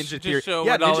 yeah, Just- Ninja just Theory, show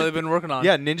yeah, what all Ninja they've been working on.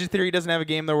 yeah, Ninja Theory doesn't have a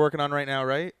game they're working on right now,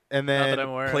 right? And then that I'm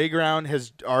aware of. Playground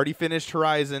has already finished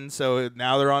Horizon, so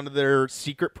now they're on to their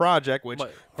secret project, which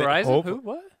What, they Horizon? hope- Who?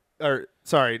 What? or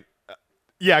sorry,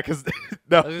 yeah, because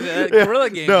no, I was gonna say, Guerrilla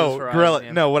Games no, is Horizon, Guerrilla.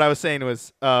 yeah. No, what I was saying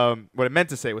was, what I meant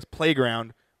to say was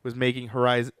Playground was making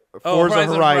Horizon, Oh, Forza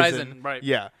Horizon, right.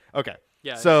 Yeah, okay.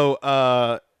 Yeah. So,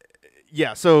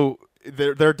 yeah, so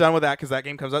they're done with that because that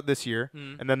game comes out this year,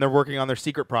 Mm. and then they're working on their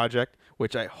secret project,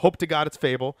 which I hope to God it's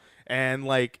Fable, and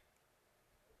like,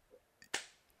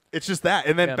 it's just that.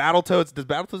 And then Yeah. Battletoads. Does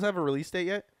Battletoads have a release date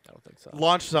yet? I don't think so.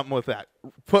 Launch something with that.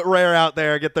 Put Rare out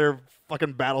there. Get their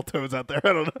fucking Battletoads out there.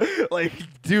 I don't know. Like,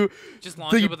 do Just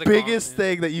launch the it with a biggest con-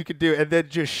 thing that you could do, and then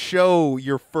just show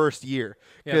your first year.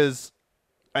 Yeah. Because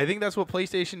I think that's what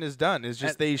PlayStation has done. Is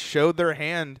just And- they showed their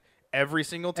hand every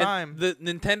single And time. the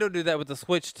Nintendo did that with the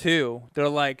Switch too. They're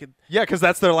like, Yeah, because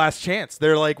that's their last chance.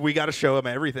 They're like, we got to show them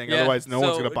everything, yeah, otherwise no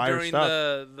one's so gonna buy our during stuff.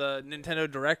 the Nintendo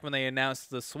Direct when they announced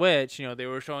the Switch, they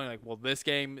were showing like, well, this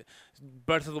game,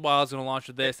 Breath of the Wild is going to launch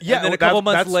with this. Yeah, and then a that's- couple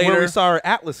months that's later, where we saw our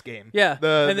Atlas game. Yeah, and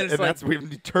and then it's like- that's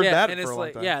we've turned yeah, that and for it's a long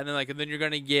like, time. yeah, and then you're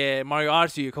gonna get Mario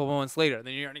Odyssey a couple months later, and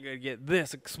then you're gonna get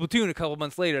this Splatoon a couple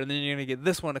months later, and then you're gonna get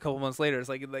this one a couple months later. It's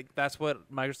like that's what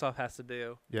Microsoft has to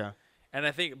do. Yeah. And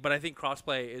I think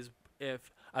crossplay is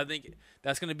I think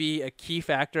that's going to be a key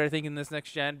factor. I think in this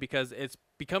next gen because it's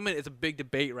a big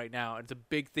debate right now. It's a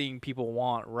big thing people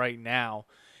want right now,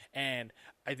 and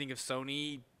I think if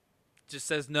Sony just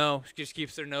says no, just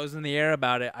keeps their nose in the air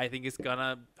about it, I think it's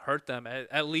gonna hurt them.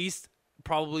 At least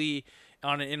probably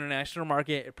on an international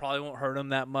market, it probably won't hurt them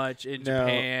that much in No,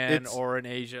 Japan it's- or in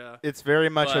Asia. It's very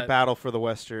much a But- battle for the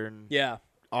Western Yeah.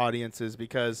 audiences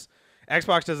because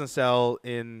Xbox doesn't sell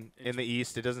in the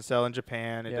East. It doesn't sell in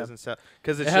Japan. It Yeah. doesn't sell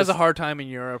because It has a hard time in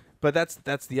Europe. But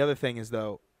that's the other thing is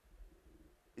though.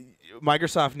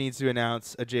 Microsoft needs to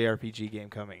announce a JRPG game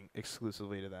coming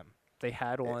exclusively to them. They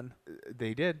had one.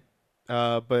 They did,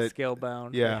 but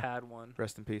Scalebound. yeah. They had one.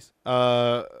 rest in peace.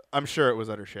 I'm sure it was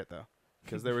utter shit though,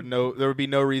 because there would be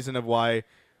no reason of why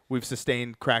we've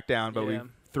sustained Crackdown, but we Yeah.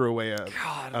 threw away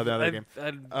God, the other game.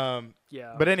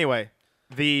 Yeah. But anyway,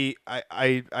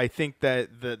 I think that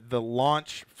the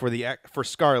launch for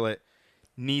Scarlet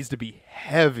needs to be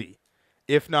heavy,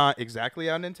 if not exactly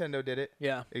how Nintendo did it.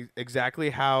 yeah. Exactly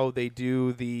how they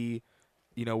do the,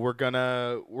 we're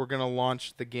gonna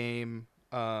launch the game,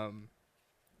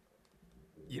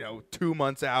 2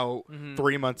 months out, Mhm.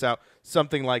 3 months out,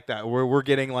 something like that. Where we're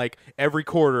getting like every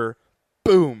quarter,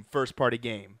 boom, first party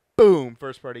game. Boom,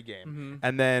 first party game. Mhm.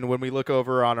 And then when we look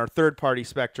over on our third party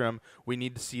spectrum, we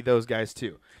need to see those guys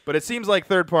too. But it seems like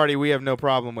third party we have no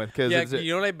problem with because Yeah,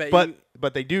 you know what I bet you?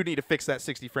 but they do need to fix that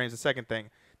 60 frames a second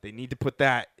thing. They need to put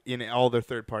that in all their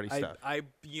third party stuff.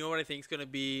 You know what I think is going to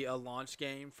be a launch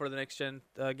game for the next gen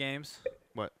games?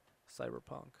 What?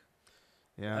 Cyberpunk.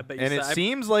 Yeah, I bet you and it I-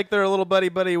 seems like they're a little buddy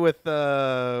with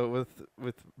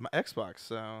my Xbox.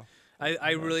 So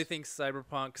I Who really knows? think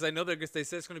Cyberpunk because I know they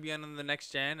said it's going to be on the next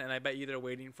gen, and I bet you they're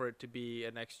waiting for it to be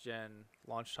a next gen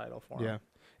launch title for them.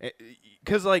 yeah,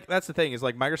 because like that's the thing is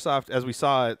like Microsoft, as we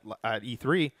saw at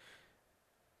E3,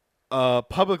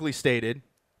 publicly stated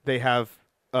they have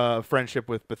friendship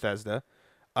with Bethesda.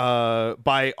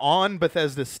 On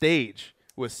Bethesda's stage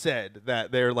was said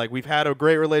that they're like we've had a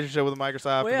great relationship with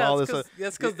Microsoft Well, and yeah, all that's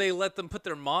this. because they let them put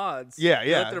their mods. Yeah,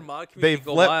 They yeah. let their mod community They've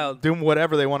go let wild. do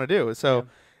whatever they want to do. So,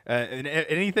 and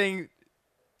anything,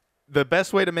 the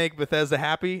best way to make Bethesda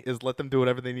happy is let them do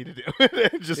whatever they need to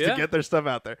do, just Yeah. to get their stuff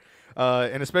out there.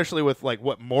 And especially with like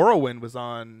what Morrowind was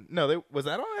on. No, was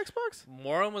that on Xbox?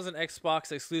 Morrowind was an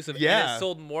Xbox exclusive. And Yeah. it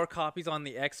sold more copies on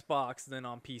the Xbox than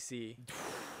on PC.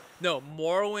 No,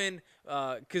 Morrowind,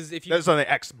 because if you That was on the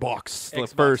Xbox,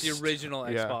 Xbox, first. the original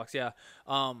Yeah. Xbox, yeah.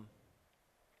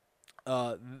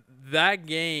 That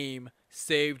game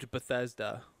saved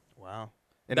Bethesda. Wow.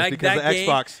 And That- it's because that of game-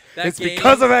 Xbox. that It's game-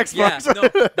 because of Xbox. Yeah,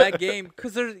 no, that game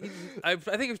because there's. I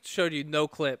think I've showed you No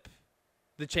Clip,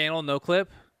 the channel No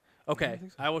Clip. Okay,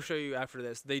 I will show you after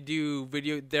this. They do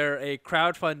video. They're a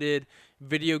crowd-funded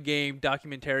video game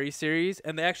documentary series,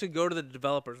 and they actually go to the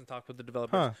developers and talk with the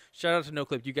developers. Huh. Shout out to No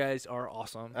Clip. You guys are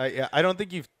awesome. I don't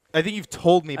think you've. I think you've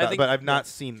told me I about, it, think- but I've not yeah.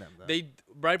 seen them. Though. They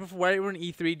right when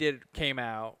E3 came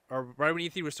out, or right when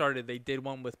E3 was started, they did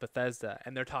one with Bethesda,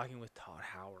 and they're talking with Todd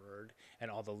Howard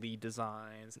and all the lead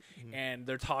designs, Mm-hmm. and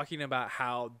they're talking about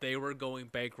how they were going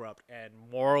bankrupt, and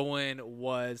Morrowind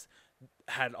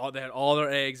had all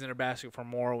their eggs in their basket for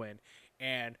Morrowind,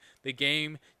 and the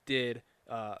game did.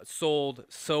 Sold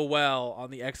so well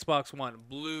on the Xbox One,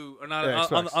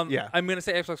 Yeah. I'm gonna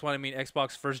say Xbox One. I mean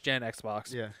Xbox first gen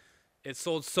Xbox. Yeah. It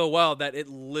sold so well that it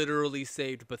literally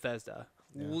saved Bethesda.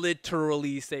 Yeah.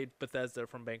 Literally saved Bethesda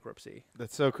from bankruptcy.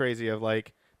 That's so crazy of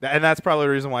like, and that's probably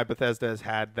the reason why Bethesda has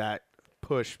had that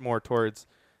push more towards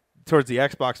the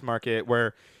Xbox market,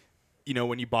 where, you know,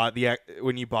 when you bought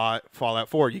Fallout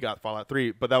 4, you got Fallout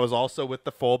 3, but that was also with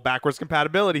the full backwards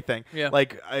compatibility thing. Yeah.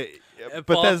 Like Fallout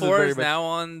Bethesda's 4 very is much now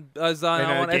on Games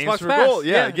Xbox for Pass. Gold.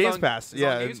 Yeah, it's Games on- Pass. it's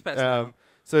Yeah, on Games Pass and, now.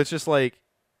 so it's just like,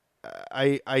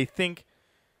 I think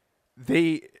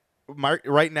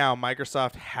right now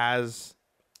Microsoft has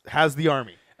the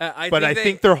army, but I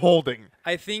think they're holding.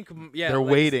 I think yeah, they're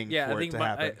like, waiting yeah, for I it think to my-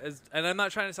 happen. and I'm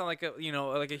not trying to sound like a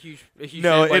huge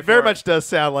No, fanboy it very for much does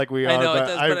sound like we I are. know, it but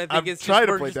does, but I think I'm it's just trying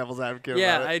to we're play just- devil's advocate.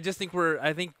 Yeah, about it. I just think we're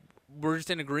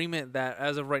just in agreement that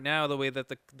as of right now, the way that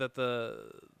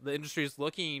the industry is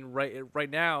looking right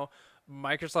now,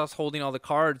 Microsoft's holding all the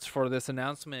cards for this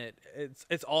announcement.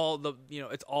 It's all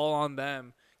it's all on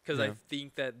them, because I Yeah.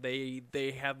 think that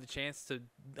they have the chance to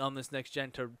on this next gen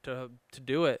to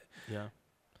do it. Yeah.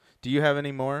 Do you have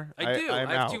any more? I do. I'm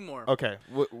I have out. 2 more. Okay,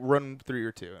 run through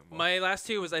your 2. and we'll- My last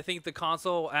 2 was I think the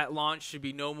console at launch should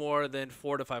be no more than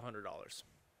 $400 to $500.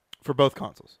 for both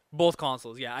consoles. Both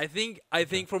consoles, yeah. I think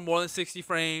for more than 60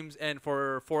 frames and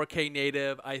for 4K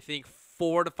native, I think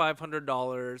 $400 to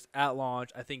 $500 at launch,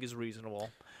 I think is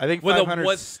reasonable. I think With a- 500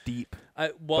 what- is steep.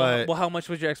 Well, how much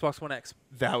was your Xbox One X?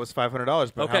 That was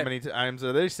 $500, but how Okay. many times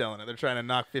are they selling it? They're trying to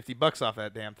knock $50 off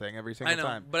that damn thing every single I know,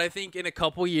 time. but I think in a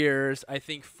couple years, I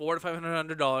think $400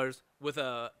 to $500 with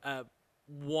a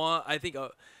one. I think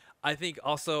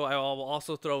also I will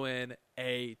also throw in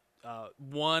a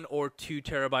 1 or 2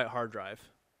 terabyte hard drive.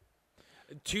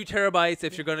 2 terabytes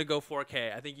if you're going to go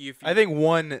 4K. I think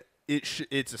one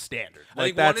it's a standard. I Like,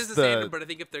 think that's one is the standard, but I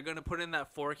think if they're going to put in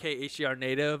that 4K HDR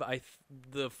native,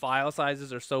 the file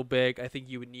sizes are so big. I think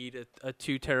you would need a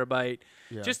 2 terabyte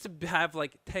Yeah. just to have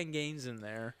like 10 games in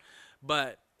there.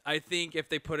 But I think if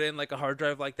they put in like a hard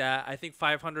drive like that, I think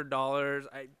 $500.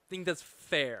 I think that's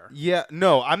fair. Yeah,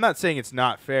 no, I'm not saying it's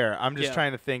not fair. I'm just Yeah.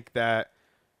 trying to think that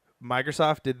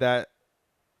Microsoft did that,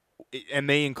 and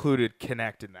they included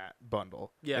Kinect in that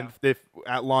bundle. Yeah. And if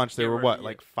at launch they Yeah, were right, what, yeah.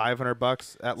 like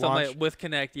 $500 at Something launch, like with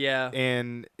Kinect, yeah.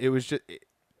 and it was just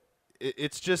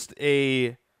it's just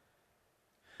a.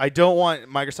 I don't want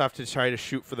Microsoft to try to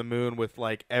shoot for the moon with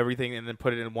like everything and then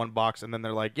put it in one box and then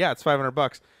they're like, yeah, it's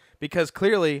 $500, because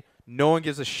clearly no one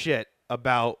gives a shit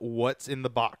about what's in the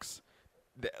box.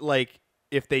 Like,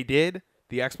 if they did,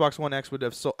 the Xbox One X would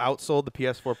have outsold the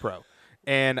PS4 Pro,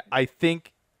 and I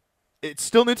think it's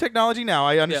still new technology now.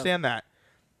 I understand that,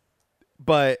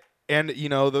 but you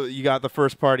know, you got the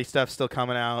first party stuff still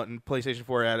coming out, and PlayStation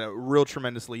 4 had a real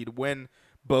tremendous lead when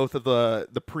both of the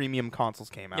premium consoles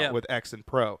came out, Yeah. with X and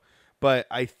Pro. But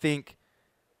I think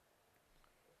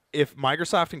if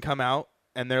Microsoft can come out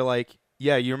and they're like,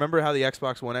 yeah, you remember how the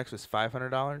Xbox One X was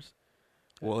 $500?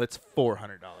 Well, it's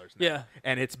 $400 now. Yeah.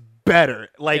 And it's better.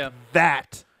 Like, Yeah.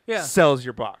 that Yeah. sells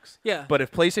your box. Yeah. But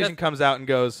if PlayStation That's- comes out and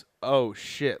goes, oh,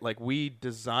 shit, like, we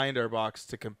designed our box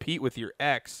to compete with your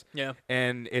X, Yeah.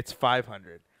 and it's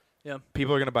 $500, Yeah.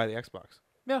 people are going to buy the Xbox.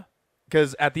 Yeah.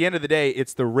 Because at the end of the day,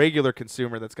 it's the regular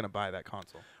consumer that's going to buy that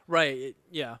console. Right.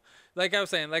 Yeah. Like I was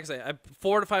saying,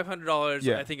 $400 to $500.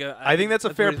 Yeah. I think. I think that's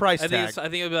a fair price I think tag. I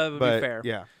think that would But, be fair.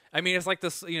 yeah. I mean, it's like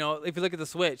this. You know, if you look at the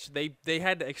Switch, they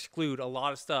had to exclude a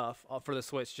lot of stuff for the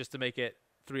Switch just to make it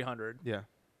 $300. Yeah.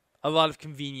 A lot of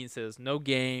conveniences, no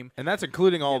game. And that's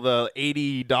including all the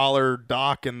 $80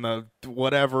 dock and the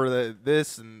whatever,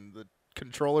 this, and the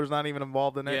controller's not even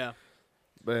involved in it. Yeah.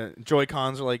 But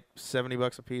Joy-Cons are like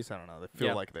 $70 a piece. I don't know. They feel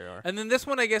Yeah. like they are. And then this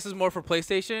one, I guess, is more for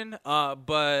PlayStation,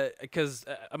 but because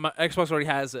my Xbox already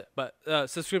has it. But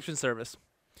subscription service.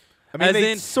 I mean, as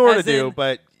they in- sort of as do, in-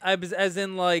 but As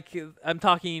in, like, I'm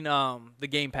talking the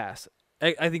Game Pass.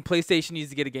 I think PlayStation needs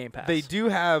to get a Game Pass. they do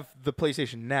have the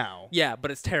PlayStation Now. Yeah, but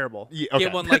it's terrible. Yeah, okay.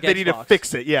 Get one like they need to Xbox.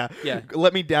 fix it. Yeah. Yeah.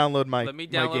 Let me download my. Let me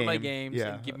download my game. games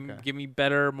Yeah. and okay. give me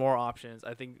better, more options.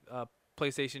 I think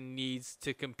PlayStation needs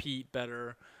to compete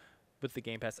better with the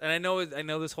Game Pass. And I know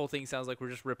this whole thing sounds like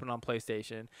we're just ripping on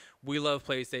PlayStation. We love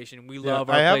PlayStation. We Yeah, love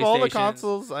our I have PlayStations. all the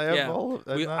consoles. I have Yeah. all.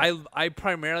 Of, I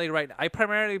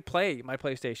primarily play my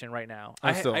PlayStation right now.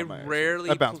 I'm still I on my Xbox. rarely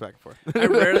I bounce back and forth. I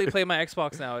rarely play my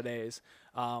Xbox nowadays.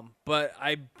 But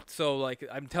I'm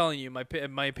telling you,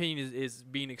 my opinion is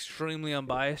being extremely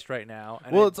unbiased right now.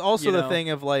 And Well, it's also the thing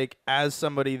of like, as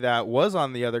somebody that was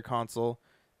on the other console,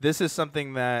 this is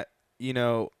something that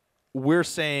we're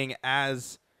saying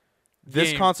as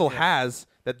this console has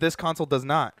that this console does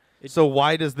not. So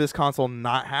why does this console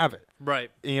not have it? Right.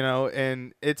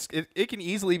 And it can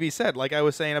easily be said, like I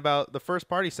was saying about the first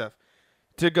party stuff,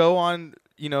 to go on,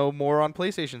 more on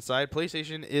PlayStation side.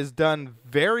 PlayStation is done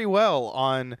very well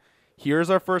on, here's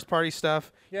our first party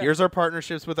stuff, here's our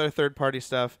partnerships with our third party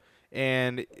stuff,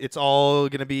 and it's all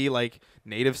going to be like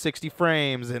native 60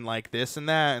 frames and like this and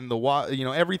that and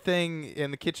everything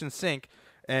in the kitchen sink.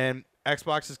 And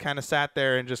Xbox has kind of sat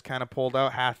there and just kind of pulled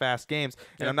out half-assed games.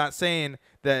 And I'm not saying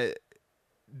that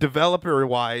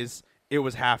developer-wise it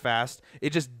was half-assed.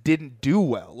 It just didn't do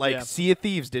well. Like Sea of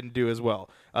Thieves didn't do as well.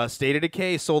 State of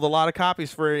Decay sold a lot of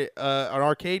copies for an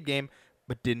arcade game,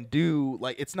 but didn't do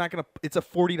it's not gonna. It's a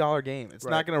 $40 game. It's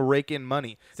not gonna rake in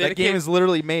money. That game is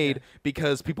literally made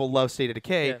because people love State of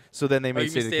Decay. So then they made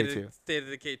State of Decay 2. State of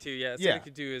Decay 2. Yeah. State of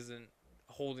Decay 2 isn't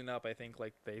holding up, I think,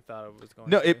 like they thought it was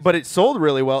going to. No, but it sold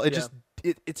really well. It just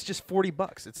it's just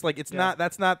 $40. It's like not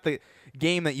that's not the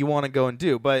game that you want to go and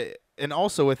do. And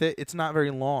also with it, it's not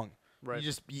very long. Right.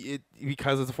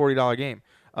 Because it's a $40 game.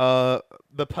 The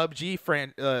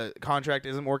PUBG contract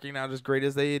isn't working out as great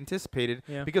as they anticipated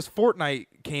because Fortnite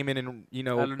came in and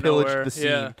pillaged the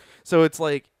scene. So it's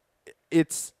like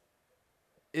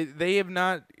they've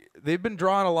been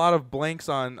drawing a lot of blanks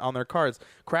on their cards.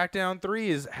 Crackdown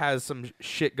 3 has some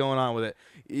shit going on with it.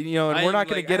 And we're not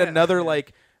going to get another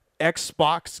like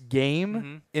Xbox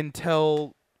game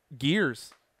until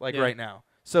Gears right now.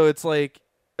 So it's like,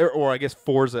 or I guess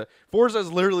Forza. Forza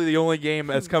is literally the only game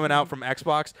that's coming out from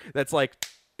Xbox that's like,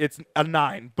 it's a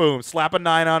 9. Boom, slap a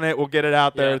 9 on it. We'll get it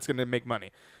out there. It's going to make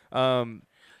money.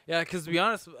 Because to be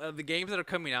honest, the games that are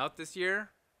coming out this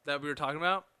year that we were talking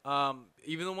about,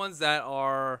 even the ones that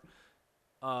are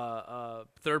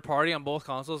third party on both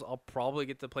consoles, I'll probably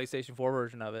get the PlayStation 4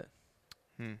 version of it.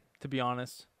 To be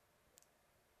honest.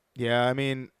 Yeah, I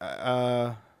mean,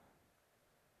 I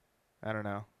don't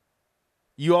know.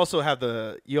 You also have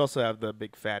the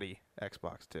big fatty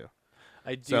Xbox too.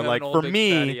 I do. So have an old big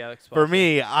fatty Xbox. for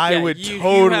me, I would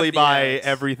totally buy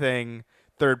everything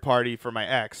third party for my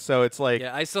X. So it's like,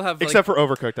 I still have except for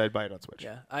Overcooked, I'd buy it on Switch.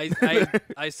 Yeah,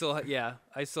 I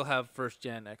still have first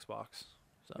gen Xbox.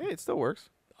 So. Hey, it still works.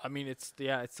 I mean, it's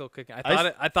still kicking.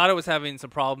 I thought it was having some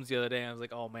problems the other day. And I was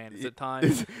like, oh man, is it time?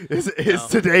 Is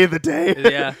today the day?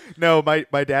 Yeah. No,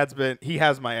 my dad's he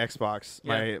has my Xbox,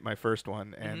 my first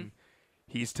one, and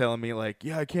he's telling me like,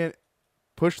 I can't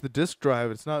push the disk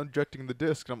drive. It's not injecting the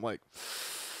disk. And I'm like,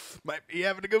 might be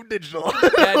having to go digital.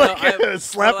 Yeah,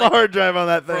 slap a hard drive on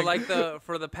that thing.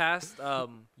 For the past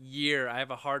year, I have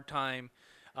a hard time.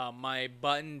 My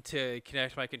button to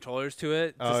connect my controllers to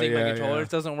it to sync my controllers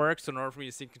doesn't work. So in order for me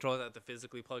to sync controllers, I have to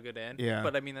physically plug it in. Yeah.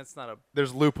 But I mean, that's not a.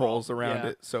 There's loopholes around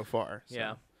it so far. So.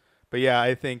 Yeah. But yeah,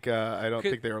 I think I don't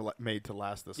think they were made to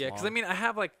last this long. Yeah, because I mean, I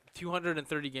have like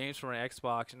 230 games for my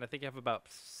Xbox, and I think I have about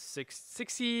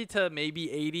 60 to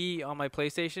maybe 80 on my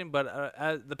PlayStation. But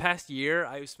the past year,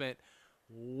 I've spent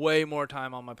way more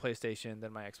time on my PlayStation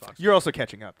than my Xbox. You're also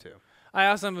catching up too. I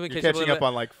also am catching up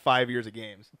on like 5 years of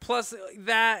games. Plus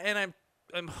that, and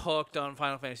I'm hooked on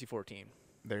Final Fantasy 14.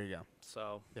 There you go.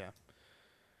 So yeah.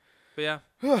 But yeah,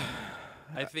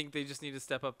 I think they just need to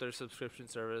step up their subscription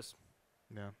service.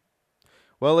 Yeah.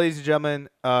 Well, ladies and gentlemen,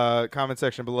 comment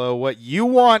section below what you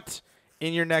want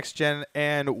in your next gen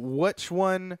and which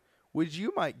one would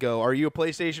you might go. Are you a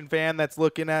PlayStation fan that's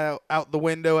looking out the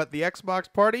window at the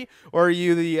Xbox party, or are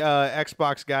you the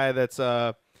Xbox guy that's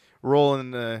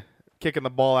kicking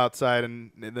the ball outside and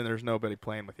then there's nobody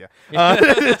playing with you?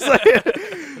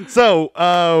 So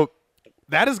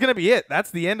that is going to be it. That's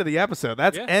the end of the episode.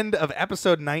 That's end of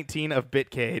episode 19 of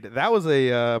Bitcade. That was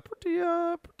a pretty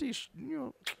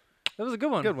that was a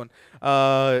good one. Good one.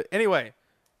 Anyway,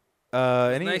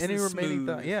 any nice remaining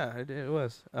thoughts? Yeah, it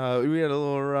was. We had a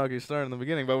little rocky start in the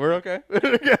beginning, but we're okay.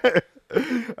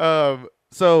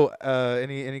 So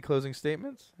any closing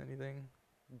statements? Anything?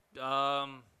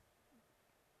 Play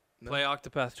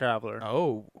Octopath Traveler.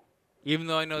 Oh. Even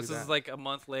though I know this is like a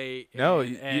month late. No,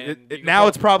 now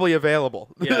it's probably available.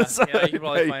 Yeah, so, you can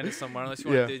probably find it somewhere unless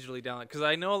you want to digitally download it. Because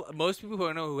I know most people who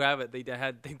I know who have it, they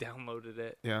downloaded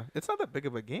it. Yeah, it's not that big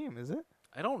of a game, is it?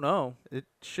 I don't know. It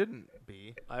shouldn't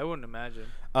be. I wouldn't imagine.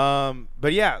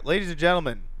 But yeah, ladies and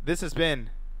gentlemen, this has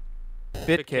been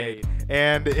Bitcade,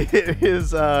 and it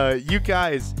is you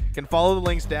guys You can follow the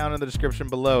links down in the description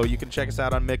below. You can check us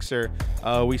out on Mixer.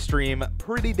 We stream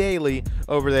pretty daily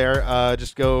over there.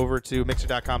 Just go over to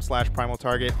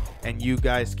mixer.com/primaltarget, and you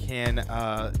guys can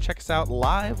check us out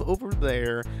live over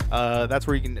there. That's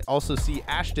where you can also see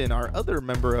Ashton, our other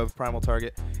member of Primal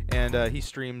Target, and he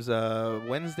streams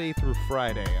Wednesday through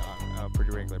Friday on a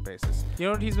pretty regular basis. You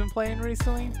know what he's been playing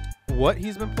recently? What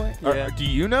he's been playing? Yeah. Do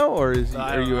you know, or I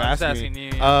are don't you know. I'm just asking asking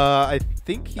me? you. I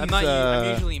think he's. I'm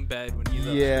usually in bed when he's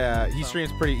up Yeah, streaming, he so.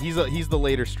 streams pretty. He's the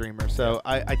later streamer, so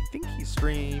I think he's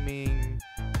streaming.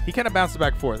 He kind of bounces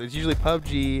back and forth. It's usually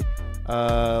PUBG,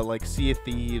 like Sea of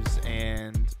Thieves,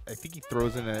 and I think he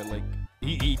throws in a like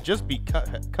he just beat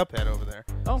Cuphead over there.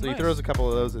 Oh, so nice. he throws a couple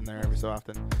of those in there every so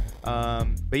often.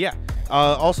 But yeah,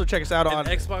 also check us out An on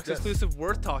Xbox exclusive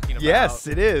worth talking about. Yes,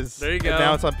 it is. There you And go.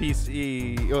 now it's on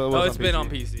PC. Well, It's been on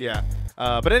PC. Yeah.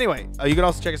 But anyway, you can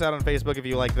also check us out on Facebook if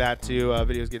you like that too.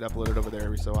 Videos get uploaded over there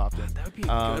every so often. That would be good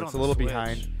on It's a the little Switch.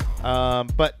 behind.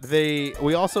 But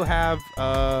we also have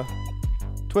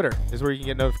Twitter is where you can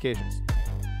get notifications.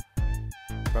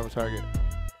 Primal Target.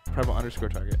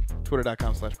 Primal_Target.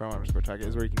 Twitter.com/Primal_Target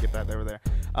is where you can get that over there.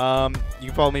 You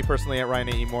can follow me personally at Ryan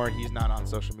A. Moore. He's not on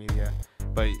social media,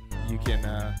 but you can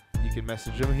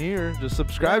message him here. Just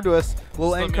subscribe to us. Little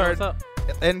Just let end me know card.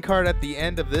 what's up. End card at the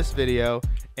end of this video,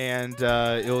 and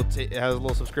it has a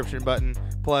little subscription button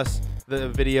plus the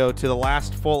video to the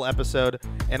last full episode,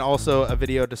 and also a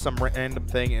video to some random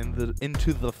thing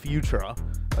into the future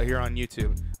here on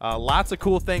YouTube. Lots of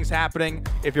cool things happening.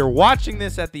 If you're watching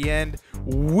this at the end,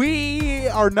 we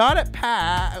are not at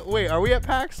PAX. Wait, are we at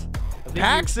PAX?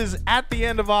 PAX is at the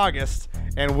end of August,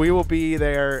 and we will be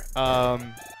there.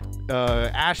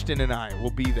 Ashton and I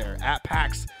will be there at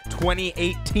PAX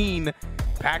 2018,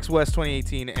 PAX West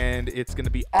 2018, and it's going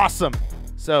to be awesome.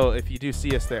 So if you do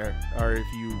see us there, or if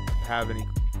you have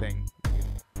anything, you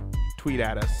can tweet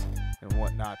at us and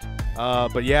whatnot.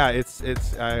 But yeah, I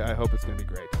hope it's going to be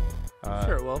great.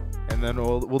 Sure it will. And then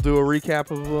we'll do a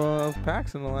recap of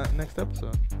PAX in the next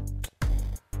episode.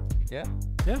 Yeah.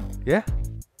 Yeah. Yeah.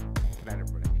 Good night,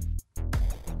 everybody.